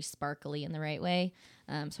them really sparkly in the right way.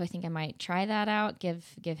 So I think I might try that out, give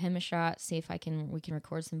him a shot, see if we can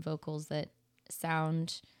record some vocals that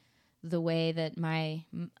sound the way that my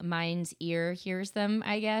mind's ear hears them,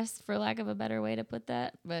 I guess, for lack of a better way to put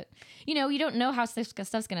that. But, you know, you don't know how stuff's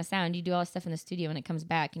going to sound. You do all this stuff in the studio and it comes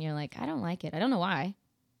back and you're like, I don't like it. I don't know why.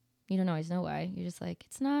 You don't always know why. You're just like,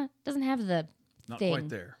 doesn't have the Not thing. quite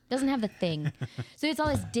there. Doesn't have the thing. So it's all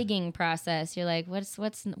this digging process. You're like, what's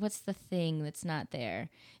the thing that's not there?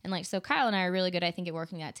 And like, so Kyle and I are really good, I think, at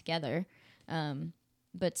working that together.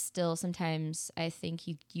 But still, sometimes I think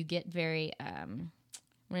you get very,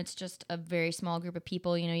 when it's just a very small group of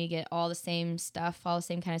people, you know, you get all the same stuff, all the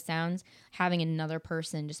same kind of sounds. Having another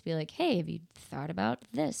person just be like, hey, have you thought about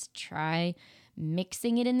this? Try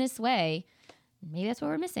mixing it in this way. Maybe that's what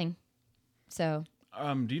we're missing. So.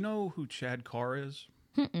 Do you know who Chad Carr is?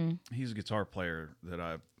 Mm-mm. He's a guitar player that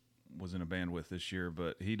I was in a band with this year,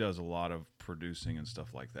 but he does a lot of producing and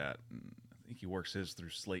stuff like that. And I think he works his through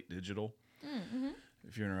Slate Digital. Mm-hmm.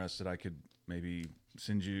 If you're interested, I could maybe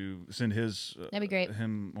send his That'd be great.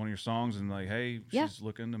 Him one of your songs and like, hey, Yeah. she's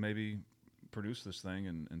looking to maybe produce this thing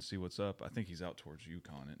and see what's up. I think he's out towards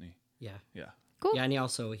Yukon, isn't he? Yeah. Yeah. Cool. Yeah, and he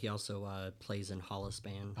also plays in Hollis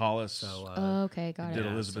band. Hollis. So Okay, got did it.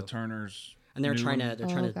 yeah, Elizabeth so- Turner's. and they're new trying one. to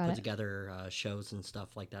got put it. together shows and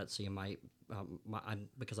stuff like that. So you might,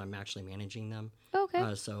 because I'm actually managing them.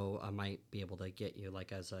 Okay. So I might be able to get you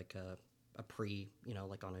like as like a pre, you know,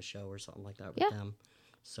 like on a show or something like that with Yeah. them.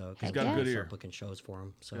 So He's got a I'll good start ear. booking shows for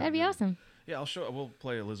him. So That'd be awesome. Yeah, we'll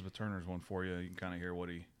play Elizabeth Turner's one for you. You can kind of hear what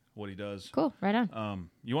he does. Cool. Right on.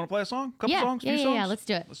 You want to play a song? Couple Yeah, songs? yeah, Few yeah, songs? yeah, let's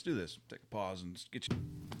do it. Let's do this. Take a pause and get you.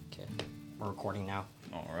 Okay, we're recording now.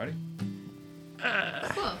 Alrighty.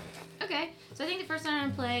 Cool. Okay. So I think the first song I'm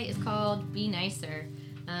going to play is called Be Nicer.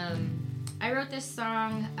 I wrote this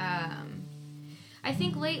song. I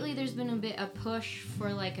think lately there's been a push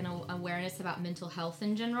for like an awareness about mental health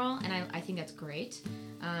in general, and I think that's great.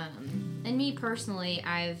 And me personally,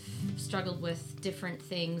 I've struggled with different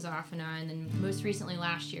things off and on, and most recently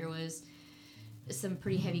last year was some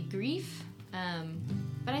pretty heavy grief.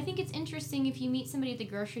 But I think it's interesting if you meet somebody at the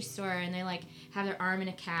grocery store and they like have their arm in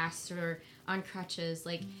a cast or on crutches,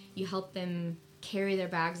 like you help them carry their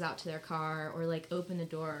bags out to their car or like open the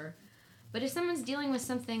door. But if someone's dealing with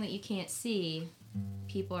something that you can't see,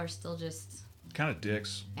 people are still just Kind of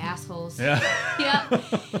dicks. assholes. Yeah. Yeah.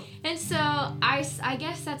 And so I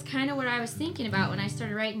guess that's kind of what I was thinking about when I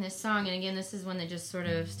started writing this song. And again, this is one that just sort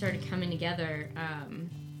of started coming together.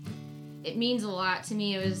 It means a lot to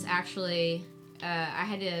me. It was actually, I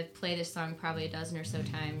had to play this song probably a dozen or so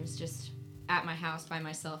times just at my house by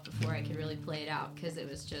myself before I could really play it out, because it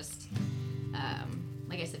was just,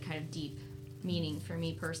 like I said, kind of deep meaning for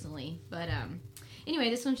me personally. But anyway,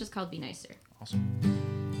 this one's just called Be Nicer. Awesome.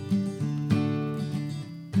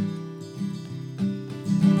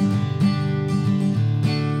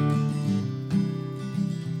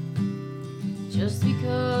 Just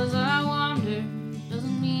because I wander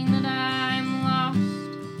doesn't mean that I'm lost.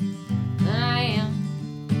 That I am.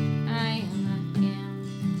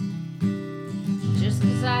 Just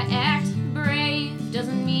because I act brave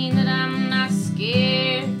doesn't mean that I'm not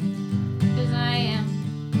scared. Because I am.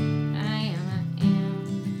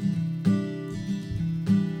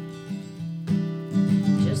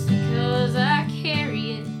 Just because I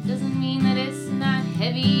carry it doesn't mean that it's not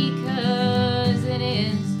heavy, 'cause it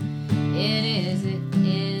is. It is.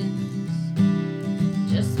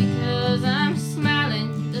 Just because I'm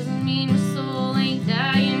smiling doesn't mean my soul ain't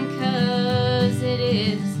dying, 'cause it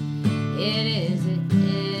is. It is.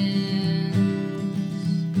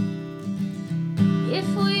 If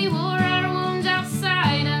we wore our wounds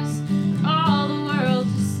outside us for all the world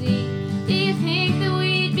to see, do you think that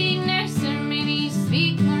we'd be nicer, maybe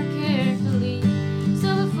speak more carefully?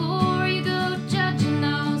 So before you go judging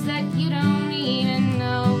those that you don't even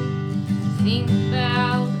know, think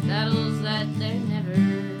about the battles that they're never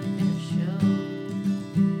gonna show.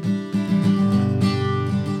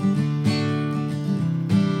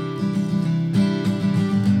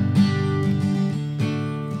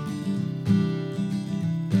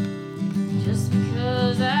 Just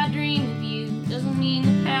because I dream of you doesn't mean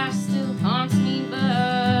the past still haunts me,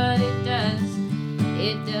 but it does.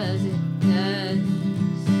 It does.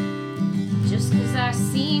 Just because I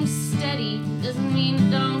seem steady doesn't mean I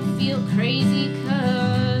don't feel crazy,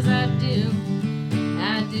 'cause I do.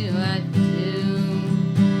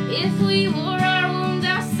 If we wore our wounds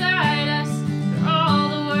outside us for all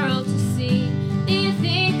the world to see, do you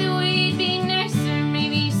think that we'd be nicer,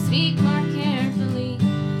 maybe speak more carefully?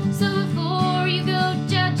 So before you go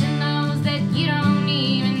judging those that you don't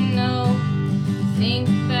even know, think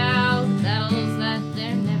about the battles that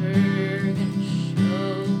they're never gonna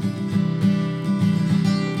show.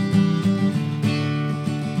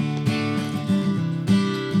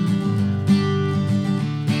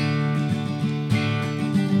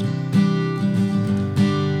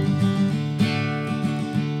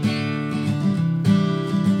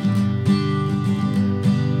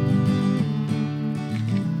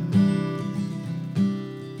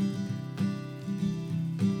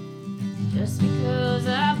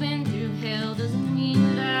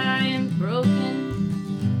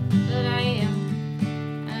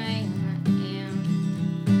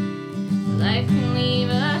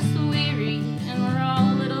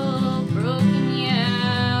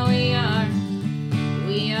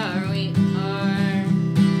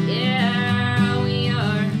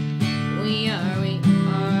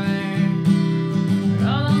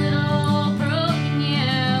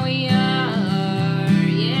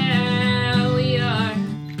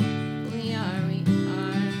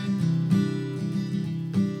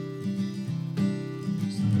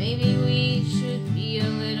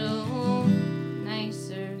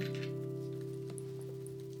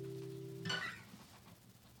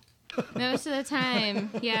 of the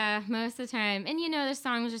time. Yeah, most of the time. And, the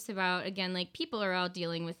song was just about, again, like, people are all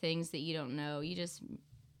dealing with things that you don't know. You just,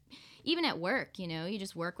 even at work, you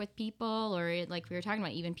just work with people, or like we were talking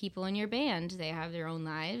about, even people in your band, they have their own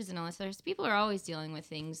lives and all this other stuff. People are always dealing with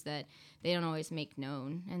things that they don't always make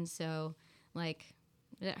known. And so, like,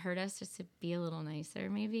 did it hurt us just to be a little nicer,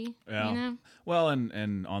 maybe? Yeah. Well,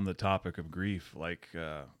 and on the topic of grief, like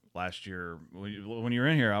last year when you were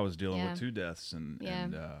in here, I was dealing with 2 deaths, and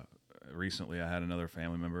recently I had another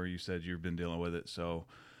family member. You said you've been dealing with it, so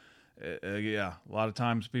a lot of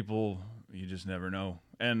times people, you just never know.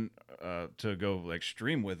 And to go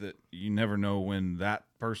extreme with it, you never know when that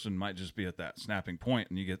person might just be at that snapping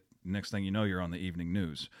point, and you get. Next thing you know, you're on the evening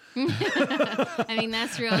news. I mean,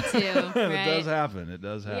 that's real too, right? It does happen.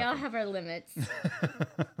 We all have our limits.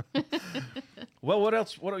 Well, what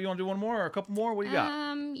else? What you want to do? One more or a couple more? What do you got?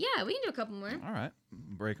 Yeah, we can do a couple more. All right,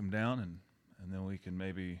 break them down, and then we can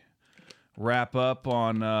maybe wrap up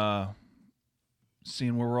on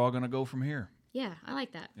seeing where we're all going to go from here. Yeah, I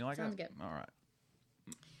like that. You like Sounds that? good. All right.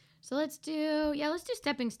 So let's do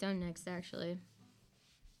Stepping Stone next, actually.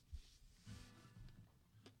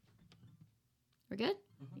 We're good?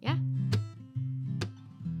 Yeah.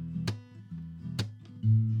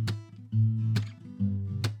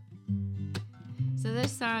 So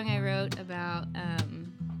this song I wrote about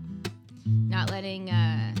not letting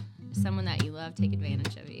someone that you love take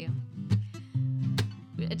advantage of you.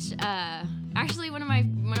 Which actually one of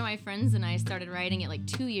my friends and I started writing it like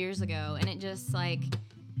 2 years ago, and it just like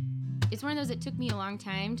it's one of those. It took me a long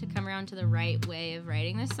time to come around to the right way of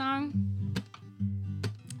writing this song.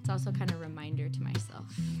 It's also kind of a reminder to myself.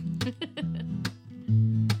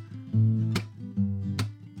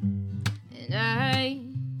 And I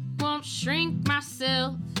won't shrink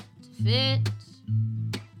myself to fit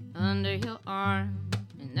under your arm.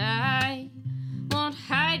 And I won't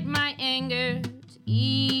hide my anger to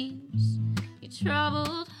ease your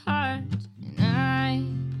troubled heart. And I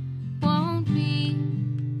won't be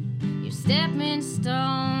your stepping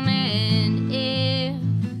stone. And if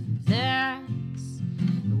that's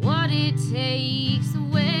what it takes to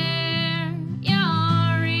wear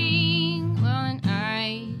your ring, well, then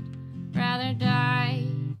I'd rather die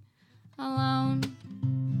alone.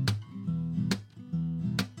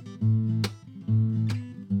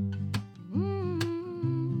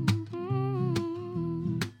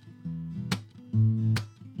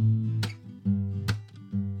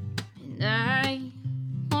 And I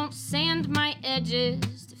won't sand my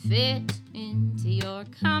edges to fit into your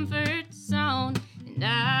comfort zone. And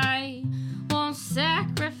I won't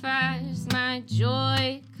sacrifice my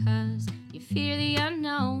joy 'cause you fear the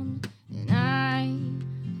unknown. And I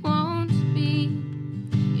won't be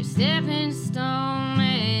your stepping stone.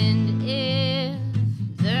 And if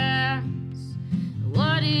that's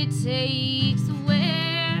what it takes to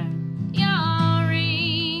wear your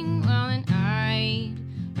ring, well, then I'd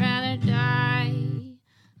rather die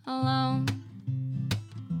alone.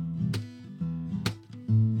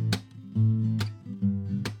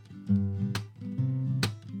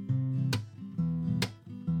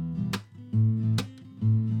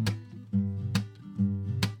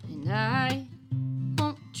 I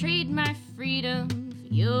won't trade my freedom for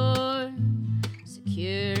your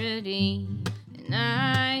security. And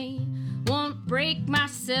I won't break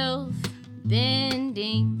myself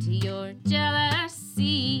bending to your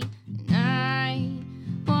jealousy. And I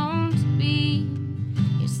won't be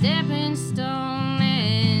your stepping stone.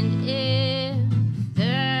 And if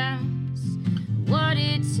that's what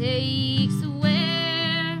it takes to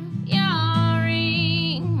wear your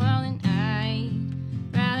ring, well, then I'd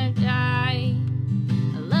rather die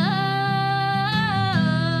alone.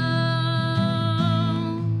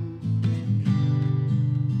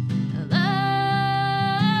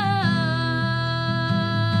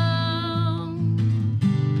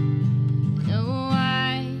 No,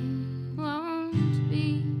 I won't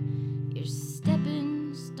be your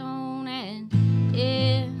stepping stone. And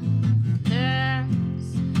if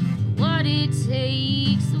that's what it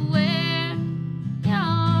takes to wear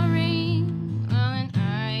your ring, well, then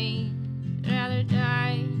I'd rather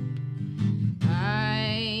die.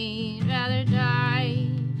 I'd rather die.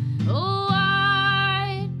 Oh,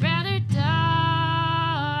 I'd rather die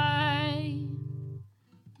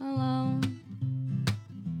alone.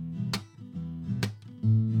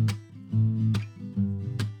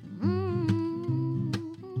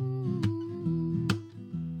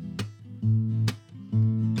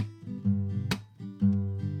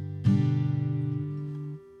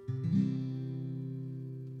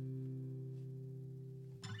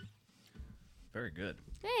 Very good.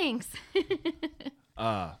 Thanks.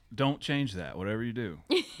 Don't change that. Whatever you do.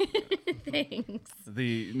 Thanks.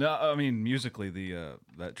 Musically,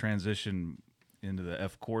 that transition into the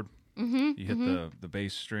F chord. You hit the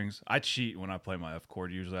bass strings. I cheat when I play my F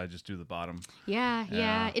chord. Usually, I just do the bottom.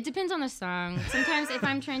 Yeah. It depends on the song. Sometimes if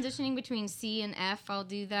I'm transitioning between C and F, I'll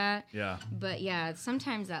do that. Yeah. But yeah,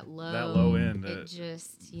 sometimes that low end,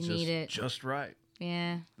 you need it just right.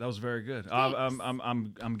 Yeah. That was very good.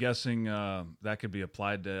 I'm guessing that could be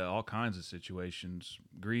applied to all kinds of situations,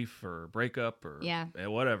 grief or breakup or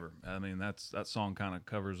whatever. I mean, that song kind of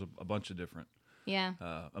covers a bunch of different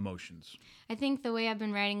emotions. I think the way I've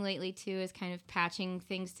been writing lately too is kind of patching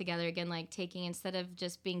things together again, like taking, instead of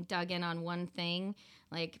just being dug in on one thing,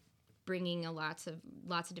 like bringing lots of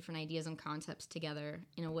different ideas and concepts together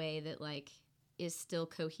in a way that like is still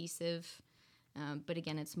cohesive, but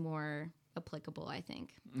again, it's more applicable, I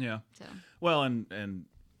think. Yeah. So. Well, and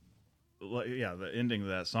the ending of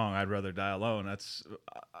that song, "I'd rather die alone." That's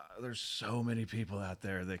there's so many people out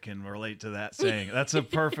there that can relate to that saying. That's a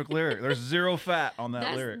perfect lyric. There's zero fat on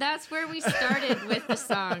that lyric. That's where we started with the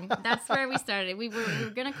song. That's where we started. We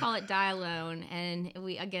were gonna call it "Die Alone," and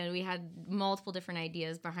we had multiple different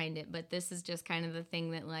ideas behind it, but this is just kind of the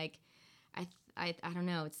thing that like I don't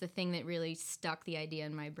know. It's the thing that really stuck the idea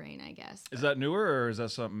in my brain, I guess. Is that newer, or is that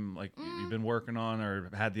something like you've been working on, or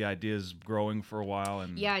had the ideas growing for a while?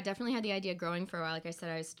 And yeah, I definitely had the idea growing for a while. Like I said,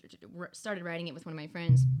 I started writing it with one of my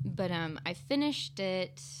friends, but I finished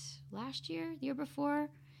it last year, the year before.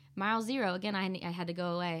 Mile Zero. Again, I had to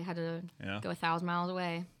go away. I had to go 1,000 miles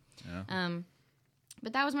away. Yeah.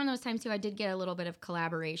 But that was one of those times too. I did get a little bit of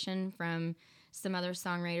collaboration from some other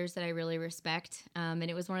songwriters that I really respect, and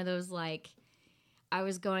it was one of those like. I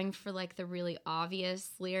was going for like the really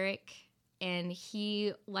obvious lyric, and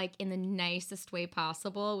he, like in the nicest way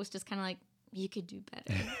possible, was just kind of like, "You could do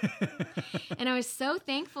better." And I was so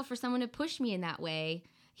thankful for someone to push me in that way.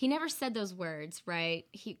 He never said those words, right?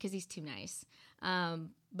 Because he's too nice.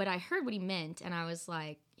 But I heard what he meant, and I was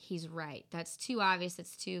like, he's right. That's too obvious.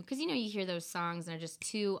 It's too, because you hear those songs and they're just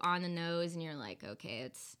too on the nose, and you're like, okay,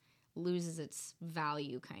 it's loses its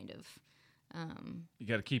value, kind of. You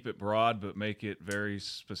got to keep it broad, but make it very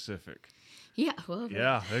specific. Yeah. Well,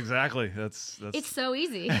 yeah, exactly. That's. It's so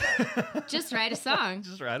easy. Just write a song.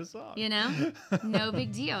 Just write a song. No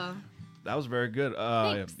big deal. That was very good.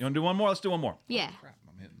 Thanks. You want to do one more? Let's do one more. Yeah. Oh, crap,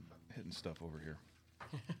 I'm hitting stuff over here.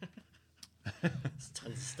 It's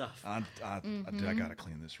tons of stuff. I got to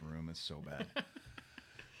clean this room. It's so bad.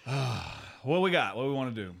 What we got? What do we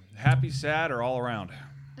want to do? Happy, sad, or all around?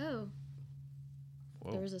 Oh.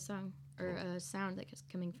 Whoa. There was a song. Or a sound that was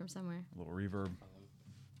coming from somewhere. A little reverb.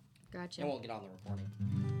 Gotcha. It won't get on the recording.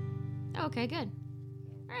 Okay, good.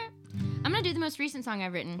 All right. I'm going to do the most recent song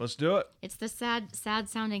I've written. Let's do it. It's the sad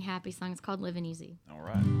sounding happy song. It's called Livin' Easy. All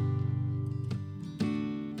right.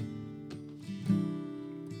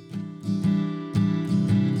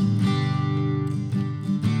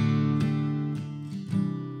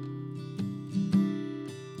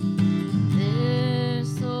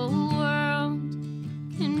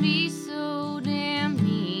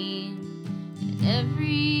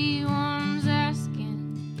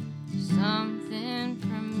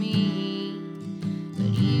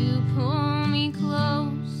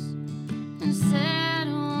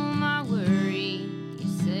 Settle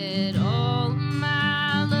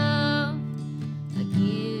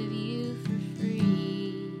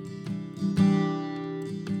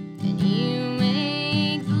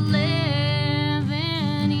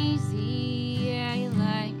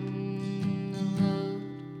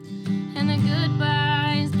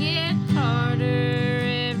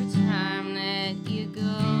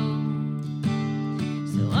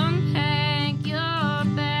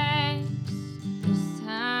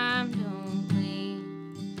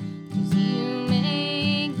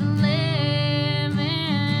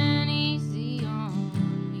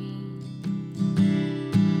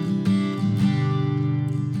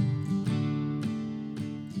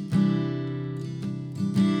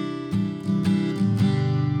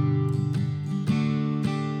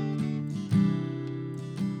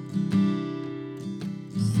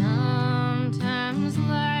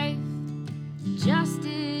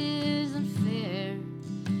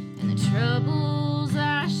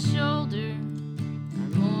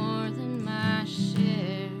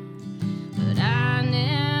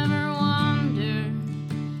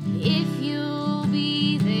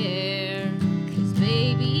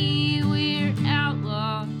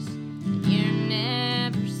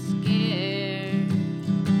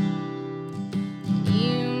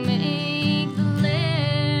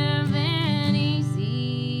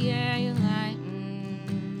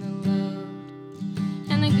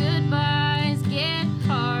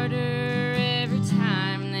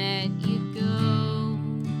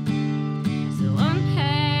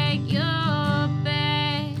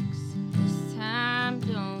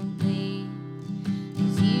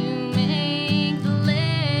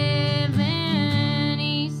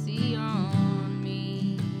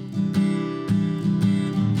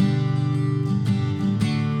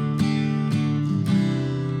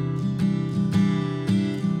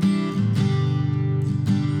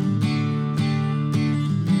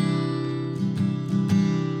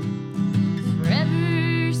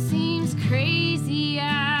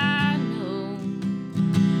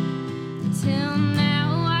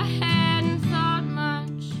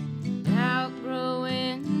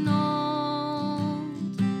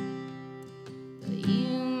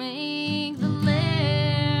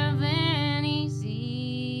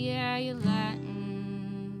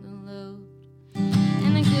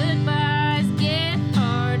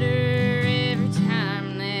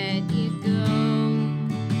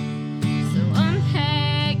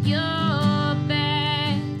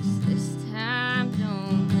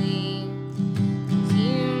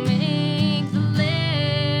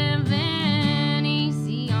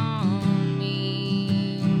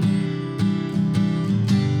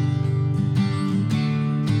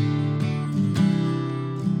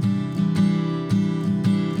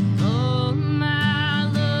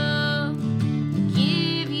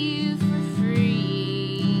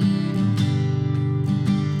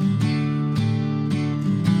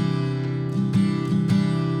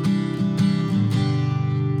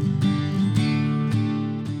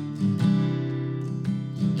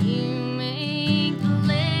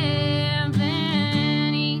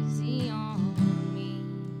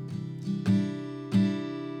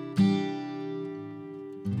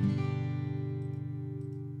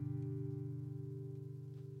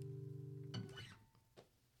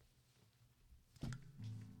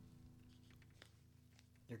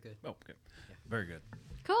Very good.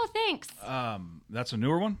 Cool, thanks. That's a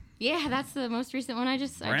newer one? Yeah, that's the most recent one I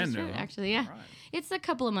just Brand new, wrote, huh? actually. Yeah. Right. It's a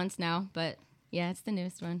couple of months now, but yeah, it's the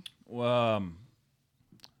newest one. Well,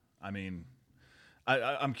 I mean,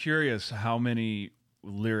 I'm curious how many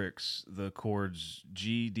lyrics the chords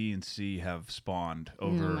G, D, and C have spawned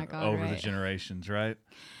over my God, over the right. generations, right?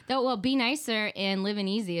 Though, well, Be Nicer and Living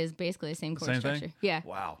Easy is basically the same chord Same structure. thing? Yeah.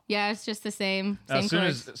 Wow. Yeah, it's just the same As soon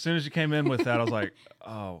chords. as soon as you came in with that, I was like,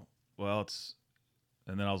 oh, well, it's,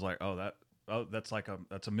 and then I was like, that's like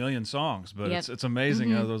that's a million songs, but Yep. it's amazing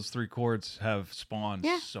how those three chords have spawned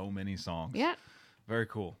Yeah. so many songs. Yeah. Very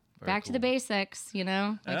cool. Very Back to the cool. basics, you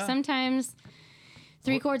know? Like Yeah. sometimes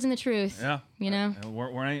three chords and the truth. Yeah. You know?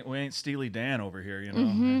 And we ain't Steely Dan over here, you know.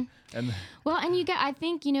 Mm-hmm. And Well, and I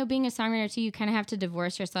think, you know, being a songwriter too, you kind of have to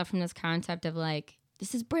divorce yourself from this concept of like,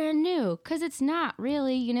 this is brand new, because it's not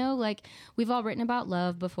really, you know, like we've all written about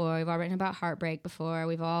love before, we've all written about heartbreak before,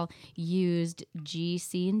 we've all used G,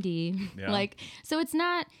 C, and D. Yeah. Like, so it's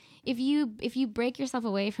not, if you break yourself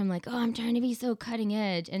away from like, oh, I'm trying to be so cutting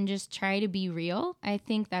edge and just try to be real, I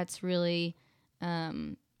think that's really,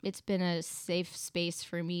 it's been a safe space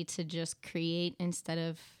for me to just create instead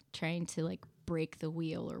of trying to like break the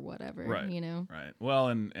wheel or whatever, right, you know? right. Well,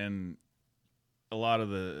 and a lot of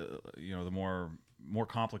the, you know, the more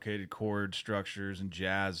complicated chord structures and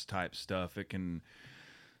jazz type stuff, it can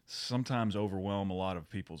sometimes overwhelm a lot of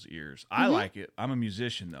people's ears. I like it. I'm a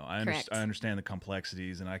musician though. Correct. I understand the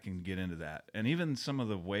complexities and I can get into that. And even some of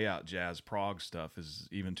the way out jazz prog stuff is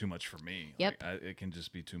even too much for me. Yep. Like, it can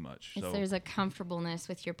just be too much. It's, So there's a comfortableness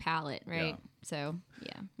with your palate, right? Yeah. So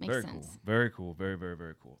yeah, makes very sense. cool. Very cool. Very, very,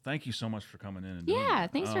 very cool. Thank you so much for coming in and doing Yeah,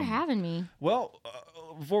 that. thanks for having me. Well,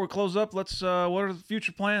 before we close up, let's. What are the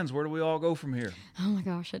future plans? Where do we all go from here? Oh my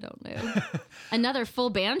gosh, I don't know. Another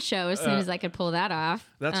full band show as soon as I could pull that off.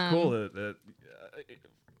 That's cool. That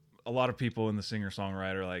a lot of people in the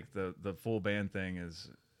singer-songwriter, like the full band thing is.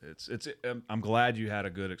 It's. I'm glad you had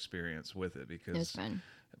a good experience with it because It was fun.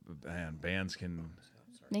 man, bands can.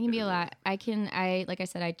 They can be a lot. Like I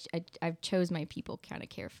said, I've chose my people kind of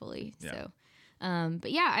carefully. Yeah. So, but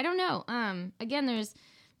yeah, I don't know. Again, there's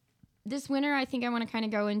this winter. I think I want to kind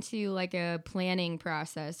of go into like a planning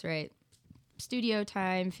process, right? Studio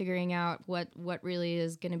time, figuring out what really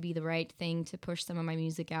is going to be the right thing to push some of my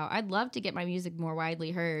music out. I'd love to get my music more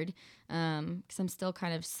widely heard, because I'm still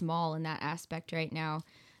kind of small in that aspect right now.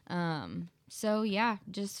 So yeah,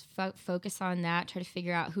 just focus on that. Try to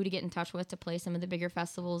figure out who to get in touch with to play some of the bigger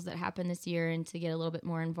festivals that happen this year, and to get a little bit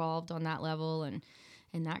more involved on that level and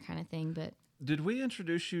that kind of thing. But Did we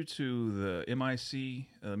introduce you to the MIC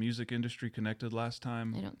Music Industry Connected last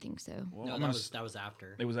time? I don't think so. Well, No, I'm that gonna was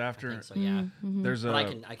after. It was after. I think so, yeah. There's But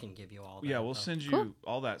a. I can give you all. That Yeah, we'll info. send you Cool.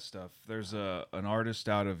 all that stuff. There's an artist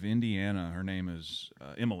out of Indiana. Her name is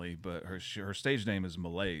Emily, but her stage name is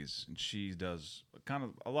Malaise, and she does kind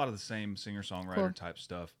of a lot of the same singer-songwriter Cool. type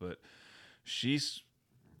stuff. But she's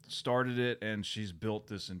started it, and she's built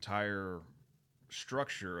this entire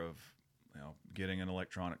structure of, you know, getting an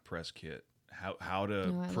electronic press kit, how to I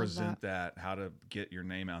love present that, how to get your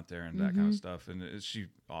name out there, and that kind of stuff. And she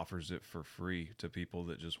offers it for free to people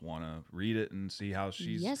that just want to read it and see how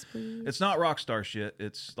she's. Yes, please. It's not rock star shit.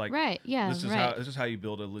 It's like Right, yeah, This is right. how you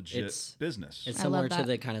build a legit It's- business. It's I similar love to that.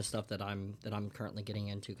 the kind of stuff that I'm currently getting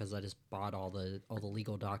into, because I just bought all the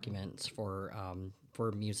legal documents for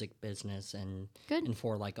music business and Good. and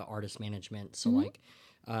for like artist management. So like.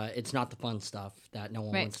 It's not the fun stuff that no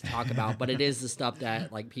one Right. wants to talk about, but it is the stuff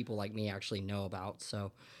that like people like me actually know about.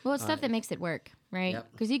 So Well, it's stuff that makes it work, right?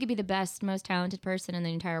 Yep. Because you could be the best, most talented person in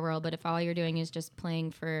the entire world, but if all you're doing is just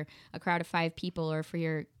playing for a crowd of 5 people or for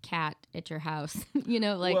your cat at your house, you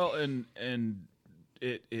know, like well, and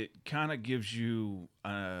it kind of gives you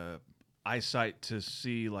eyesight to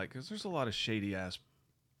see, like, 'cause there's a lot of shady ass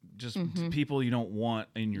just people you don't want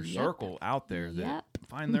in your circle out there that Yep.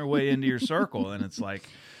 find their way into your circle, and it's like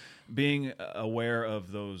being aware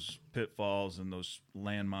of those pitfalls and those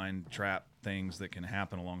landmine trap things that can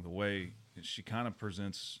happen along the way. She kind of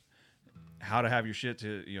presents how to have your shit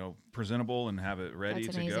to, you know, presentable and have it ready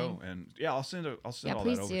That's to go. amazing. And yeah, I'll send yeah, all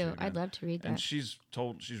please that over do. to you. I'd again. love to read And that. she's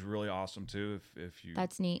really awesome too. If you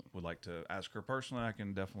That's neat. would like to ask her personally, I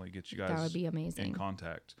can definitely get you That guys would be in amazing.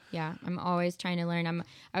 contact. Yeah, I'm always trying to learn.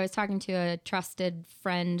 I was talking to a trusted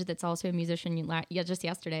friend that's also a musician just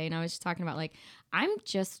yesterday, and I was just talking about like I'm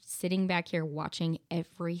just sitting back here watching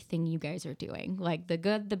everything you guys are doing, like the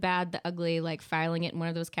good, the bad, the ugly, like filing it in one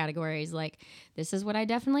of those categories. Like this is what I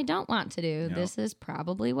definitely don't want to do. Yeah. This is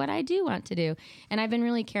probably what I do want to do, and I've been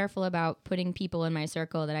really careful about putting people in my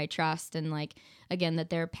circle that I trust, and like again that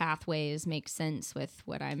their pathways make sense with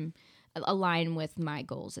what I'm align with my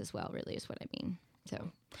goals as well, really is what I mean.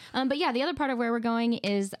 So, but yeah, the other part of where we're going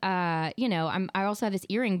is, I also have this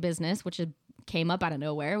earring business, which came up out of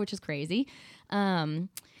nowhere, which is crazy. And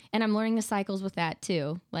I'm learning the cycles with that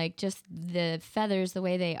too. Like just the feathers, the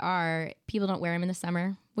way they are, people don't wear them in the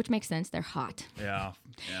summer, which makes sense. They're hot. Yeah.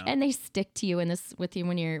 And they stick to you with you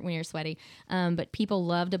when you're sweaty. But people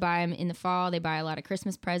love to buy them in the fall. They buy a lot of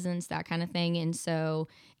Christmas presents, that kind of thing. And so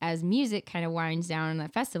as music kind of winds down in the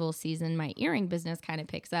festival season, my earring business kind of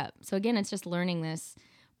picks up. So again, it's just learning this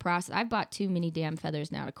process. I've bought too many damn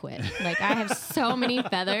feathers now to quit. Like I have so many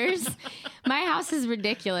feathers. My house is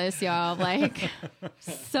ridiculous, y'all. Like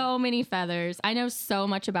so many feathers. I know so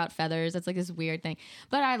much about feathers. It's like this weird thing,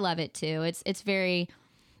 but I love it too.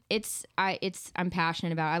 I'm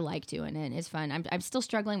passionate about it. I like doing it. It's fun. I'm still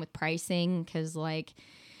struggling with pricing because like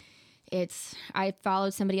I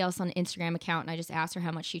followed somebody else on an Instagram account and I just asked her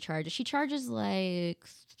how much she charges. She charges like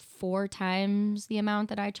 4 times the amount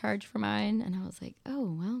that I charge for mine. And I was like,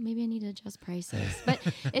 oh, well, maybe I need to adjust prices. But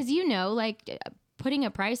as you know, like putting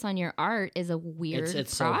a price on your art is a weird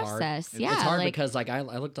it's process. So hard. Yeah, it's hard because like I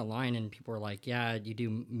looked online and people were like, yeah, you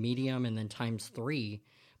do medium and then times 3.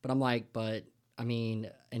 But I'm like, but I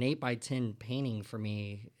mean, an 8x10 painting for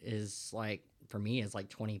me is like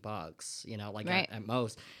 $20, you know, like right. at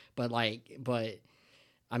most. But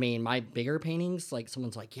I mean, my bigger paintings, like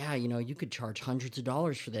someone's like, yeah, you know, you could charge hundreds of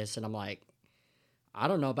dollars for this. And I'm like, I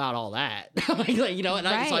don't know about all that. like, you know, and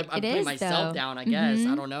right. I'm putting myself down, I guess.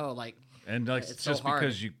 I don't know. Like, and like, it's just so hard.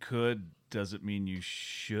 because you could doesn't mean you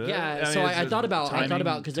should. Yeah. So I thought about,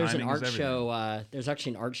 because there's an art show, there's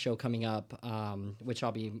actually an art show coming up, which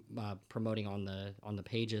I'll be promoting on the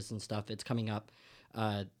pages and stuff. It's coming up,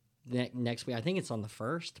 next week. I think it's on the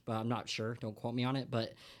 1st, but I'm not sure. Don't quote me on it.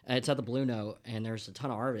 But it's at the Blue Note, and there's a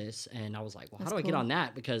ton of artists. And I was like, well, how do I get on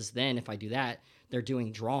that? Because then if I do that, they're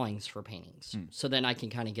doing drawings for paintings. So then I can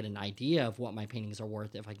kind of get an idea of what my paintings are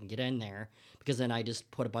worth if I can get in there. Because then I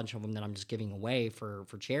just put a bunch of them that I'm just giving away for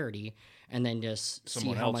charity, and then just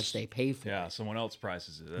see how much they pay for. Yeah, someone else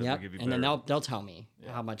prices it. Yep. And then they'll tell me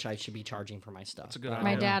how much I should be charging for my stuff. That's a good idea.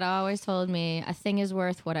 My dad always told me a thing is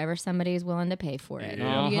worth whatever somebody is willing to pay for it.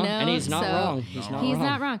 Yeah. You know, and he's not wrong. He's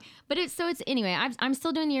not wrong. But it's anyway. I'm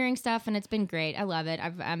still doing the earring stuff, and it's been great. I love it.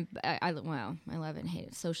 I love it and hate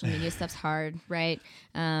it. Social media stuff's hard, right?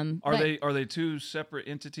 Are they two separate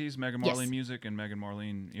entities? Megan Marlene Music and Megan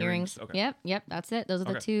Marlene Earrings. Okay. Yep. That's it. Those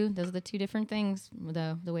are the two. Those are the two different things.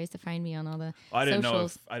 The ways to find me on all the I didn't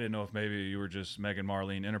socials. know if maybe you were just Megan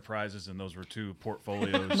Marlene Enterprises and those were two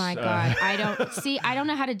portfolios. My God, I don't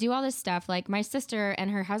know how to do all this stuff. Like my sister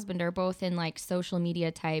and her husband are both in like social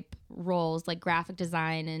media type roles, like graphic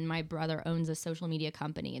design, and my brother owns a social media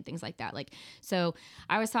company and things like that. Like, so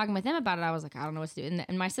I was talking with them about it. I was like, I don't know what to do.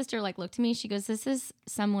 And my sister like looked at me. She goes, "This is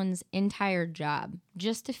someone's entire job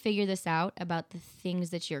just to figure this out about the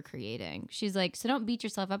things that you're creating." She's like, "So don't beat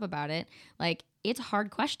yourself up about it. Like, it's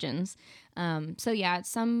hard questions." So yeah, at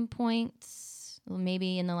some point,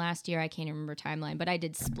 maybe in the last year, I can't remember timeline, but I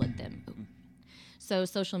did split them. So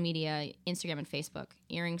social media, Instagram and Facebook,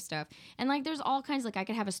 earring stuff. And like there's all kinds, like I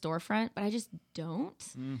could have a storefront, but I just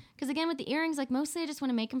don't. Because again, with the earrings, like mostly I just want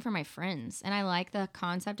to make them for my friends. And I like the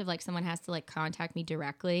concept of like someone has to like contact me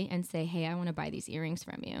directly and say, hey, I want to buy these earrings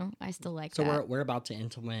from you. I still like that. So we're about to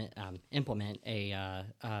implement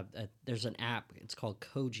there's an app. It's called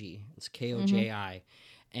Koji. It's Koji.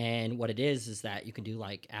 And what it is that you can do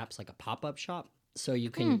like apps like a pop-up shop. So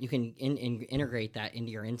you can integrate that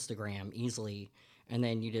into your Instagram easily. And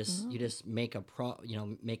then you just make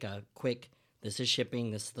make a quick, this is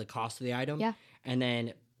shipping, this is the cost of the item. Yeah. And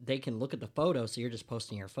then they can look at the photos. So you're just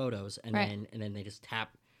posting your photos, and then they just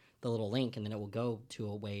tap the little link, and then it will go to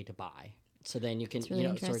a way to buy. So then you can,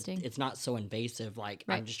 really so it's not so invasive. Like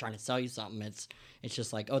I'm just trying to sell you something. It's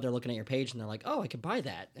just like, oh, they're looking at your page and they're like, oh, I could buy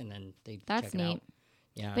that, and then they check it out.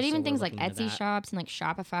 Yeah, but even things like Etsy shops and like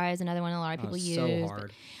Shopify is another one a lot of people use. So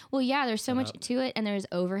hard. Well, yeah, there's so much to it, and there's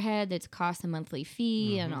overhead that's cost a monthly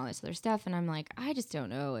fee and all this other stuff. And I'm like, I just don't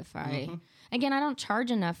know if again, I don't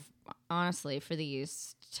charge enough, honestly, for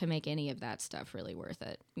these to make any of that stuff really worth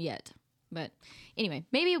it yet. But anyway,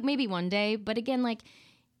 maybe one day. But again, like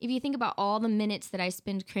if you think about all the minutes that I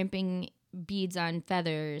spend crimping beads on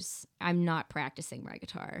feathers, I'm not practicing my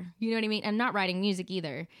guitar. You know what I mean? I'm not writing music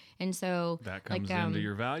either. And so that comes into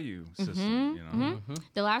your value system, you know.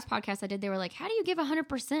 The last podcast I did, they were like, how do you give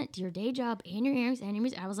 100% to your day job and your earrings and your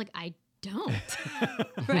music? I was like, I don't.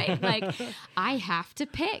 Right? Like I have to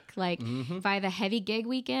pick. Like if I have a heavy gig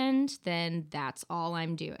weekend, then that's all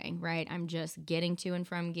I'm doing, right? I'm just getting to and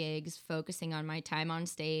from gigs, focusing on my time on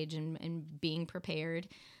stage and being prepared.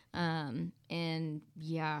 And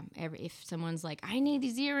yeah, if someone's like, I need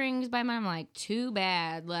these earrings by my, I'm like, too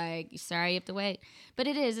bad. Like, sorry, you have to wait. But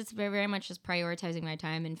it's very, very much just prioritizing my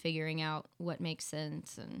time and figuring out what makes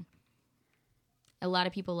sense. And a lot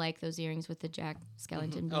of people like those earrings with the Jack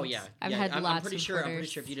Skellington beads. Oh yeah, I've yeah. had I'm lots pretty of sure. I'm pretty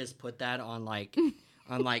orders. sure if you just put that on like,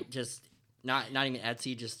 just not even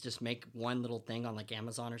Etsy, just make one little thing on like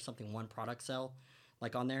Amazon or something, one product sell,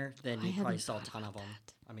 like on there, then you probably sell a ton of them.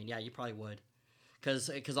 I mean, yeah, you probably would, because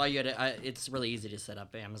all you had, it's really easy to set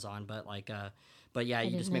up Amazon, but yeah,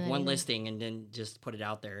 you just make one listing and then just put it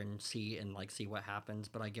out there and see what happens.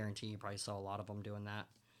 But I guarantee you probably saw a lot of them doing that.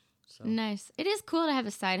 So. Nice. It is cool to have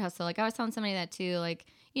a side hustle. Like I was telling somebody that too. Like,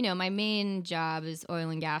 you know, my main job is oil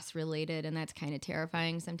and gas related, and that's kind of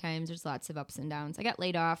terrifying sometimes. There's lots of ups and downs. I got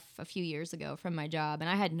laid off a few years ago from my job, and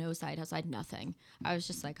I had no side hustle. I had nothing. I was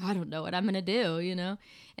just like, I don't know what I'm going to do, you know?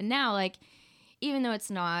 And now, like, even though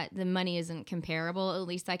the money isn't comparable, at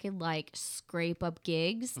least I could, like, scrape up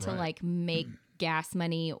gigs to, like, make gas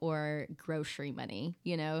money or grocery money,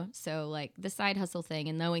 you know? So like the side hustle thing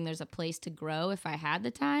and knowing there's a place to grow if I had the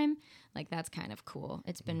time, like that's kind of cool.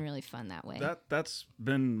 It's been really fun that way. That's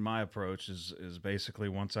been my approach is basically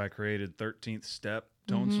once I created 13th Step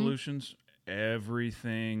Tone Solutions,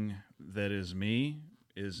 everything that is me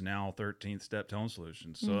is now 13th Step Tone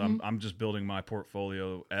Solutions. So I'm just building my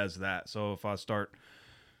portfolio as that. So if I start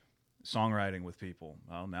songwriting with people,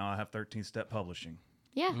 well, now I have 13th Step Publishing.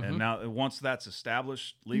 Yeah. And now once that's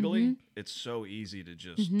established legally, it's so easy to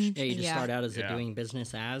just... Yeah, you just start out as doing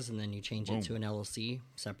business as, and then you change it to an LLC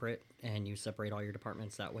separate, and you separate all your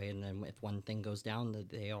departments that way. And then if one thing goes down,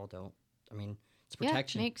 they all don't. I mean, it's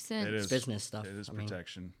protection. Yeah, makes sense. It is It's business stuff. It is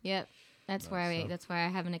protection. Yep. That's why I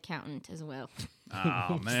have an accountant as well.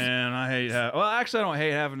 Oh, man, I hate... well, actually, I don't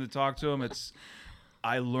hate having to talk to him.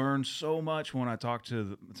 I learn so much when I talk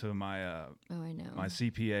to my I know. my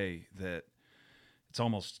CPA that it's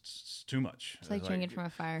almost too much. It's like drinking from a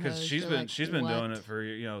fire hose. Because she's been doing it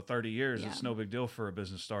for 30 years. Yeah. It's no big deal for a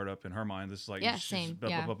business startup in her mind. This is like same.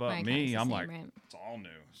 Me, I'm like it's all new.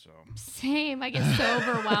 So same. I get so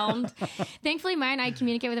overwhelmed. Thankfully, I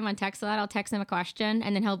communicate with him on text a lot. I'll text him a question,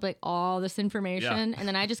 and then he'll be like all this information, and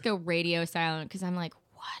then I just go radio silent because I'm like,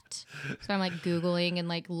 what? So I'm like Googling and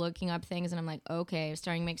like looking up things, and I'm like, okay, it's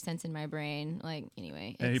starting to make sense in my brain. Like,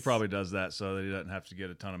 anyway. And he probably does that so that he doesn't have to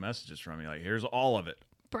get a ton of messages from you. Like, here's all of it.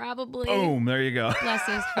 Probably. Boom, there you go. Bless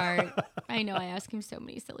his heart. I know I ask him so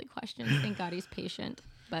many silly questions. Thank God he's patient.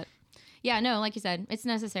 But yeah, no, like you said, it's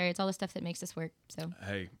necessary. It's all the stuff that makes us work. So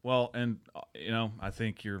hey, well, and I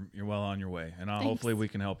think you're well on your way, and hopefully we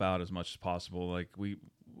can help out as much as possible. Like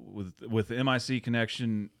with the MIC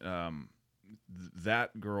connection.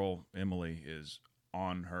 That girl Emily is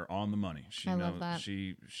on the money. I love that.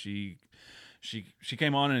 She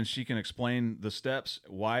came on and she can explain the steps,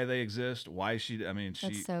 why they exist, why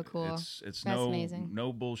that's so cool. It's that's amazing.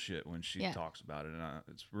 No bullshit when she talks about it, and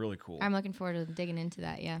it's really cool. I'm looking forward to digging into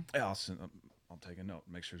that. Yeah. I'll take a note.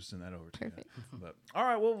 Make sure to send that over to you. Perfect. But all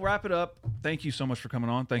right, we'll wrap it up. Thank you so much for coming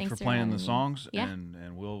on. Thanks for playing the songs,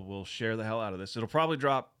 and we'll share the hell out of this. It'll probably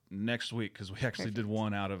drop next week because we actually did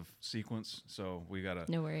one out of sequence, so we gotta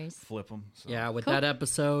flip them. So. Yeah, with that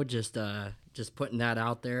episode, just putting that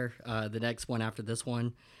out there. The next one after this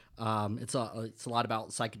one, it's a lot about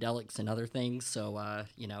psychedelics and other things. So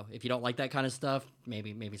if you don't like that kind of stuff,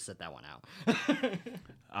 maybe set that one out.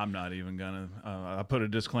 I'm not even gonna. I put a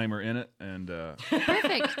disclaimer in it, and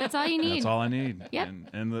perfect. That's all you need. That's all I need. Yep.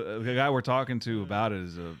 And the guy we're talking to about it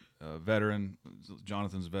is a veteran.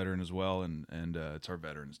 Jonathan's a veteran as well, and it's our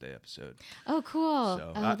Veterans Day episode. Oh, cool.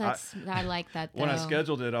 So I like that. Though. When I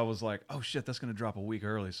scheduled it, I was like, oh shit, that's going to drop a week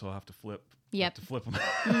early, so I'll have to flip. Yep. Have to flip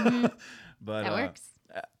them. But that works.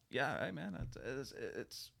 Yeah, hey man,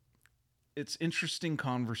 it's interesting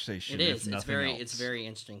conversation. It is. It's very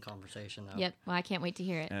interesting conversation though. Yep. Well, I can't wait to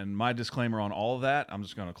hear it. And my disclaimer on all of that, I'm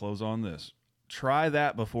just going to close on this. Try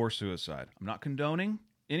that before suicide. I'm not condoning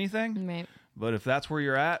anything. Right. But if that's where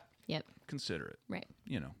you're at, consider it. Right.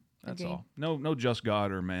 That's Agreed. all. No just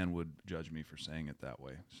God or man would judge me for saying it that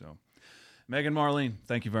way. So, Megan, Marlene,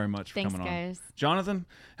 thank you very much for coming on. Thanks, guys. Jonathan,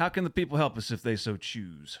 how can the people help us if they so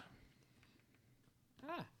choose?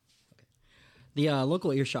 The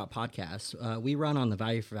local earshot podcast, we run on the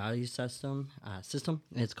value for value system.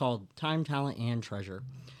 It's called Time, Talent, and Treasure.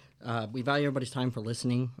 We value everybody's time for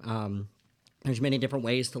listening. There's many different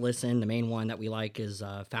ways to listen. The main one that we like is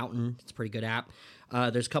Fountain. It's a pretty good app.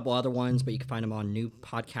 There's a couple other ones, but you can find them on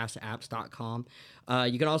newpodcastapps.com.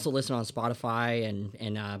 You can also listen on Spotify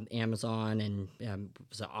and Amazon and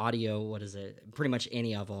audio. What is it? Pretty much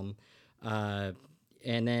any of them.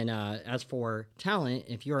 And then as for talent,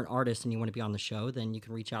 if you're an artist and you want to be on the show, then you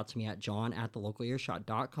can reach out to me at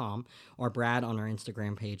john@thelocalearshot.com or Brad on our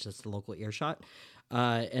Instagram page. That's the Local Earshot.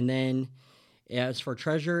 And then as for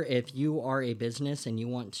Treasure, if you are a business and you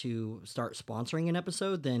want to start sponsoring an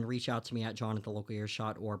episode, then reach out to me at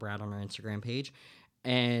john@thelocalearshot or Brad on our Instagram page.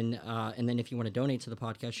 And then if you want to donate to the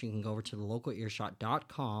podcast, you can go over to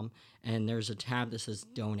thelocalearshot.com, and there's a tab that says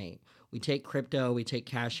donate. We take crypto, we take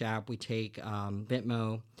Cash App, we take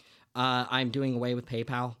Venmo. I'm doing away with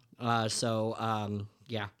PayPal.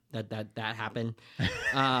 Yeah, that happened.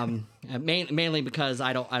 Mainly because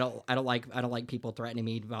I don't like people threatening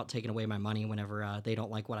me about taking away my money whenever they don't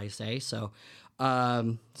like what I say. So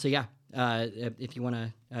yeah, if you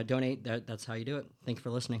want to donate, that's how you do it. Thank you for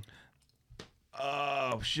listening.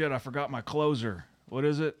 Oh shit! I forgot my closer. What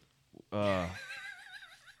is it? You're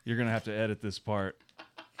gonna have to edit this part.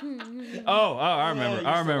 I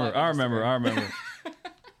remember.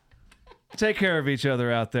 Take care of each other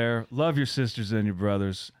out there. Love your sisters and your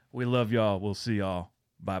brothers. We love y'all. We'll see y'all.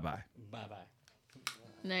 Bye bye. Bye bye.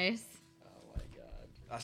 Nice.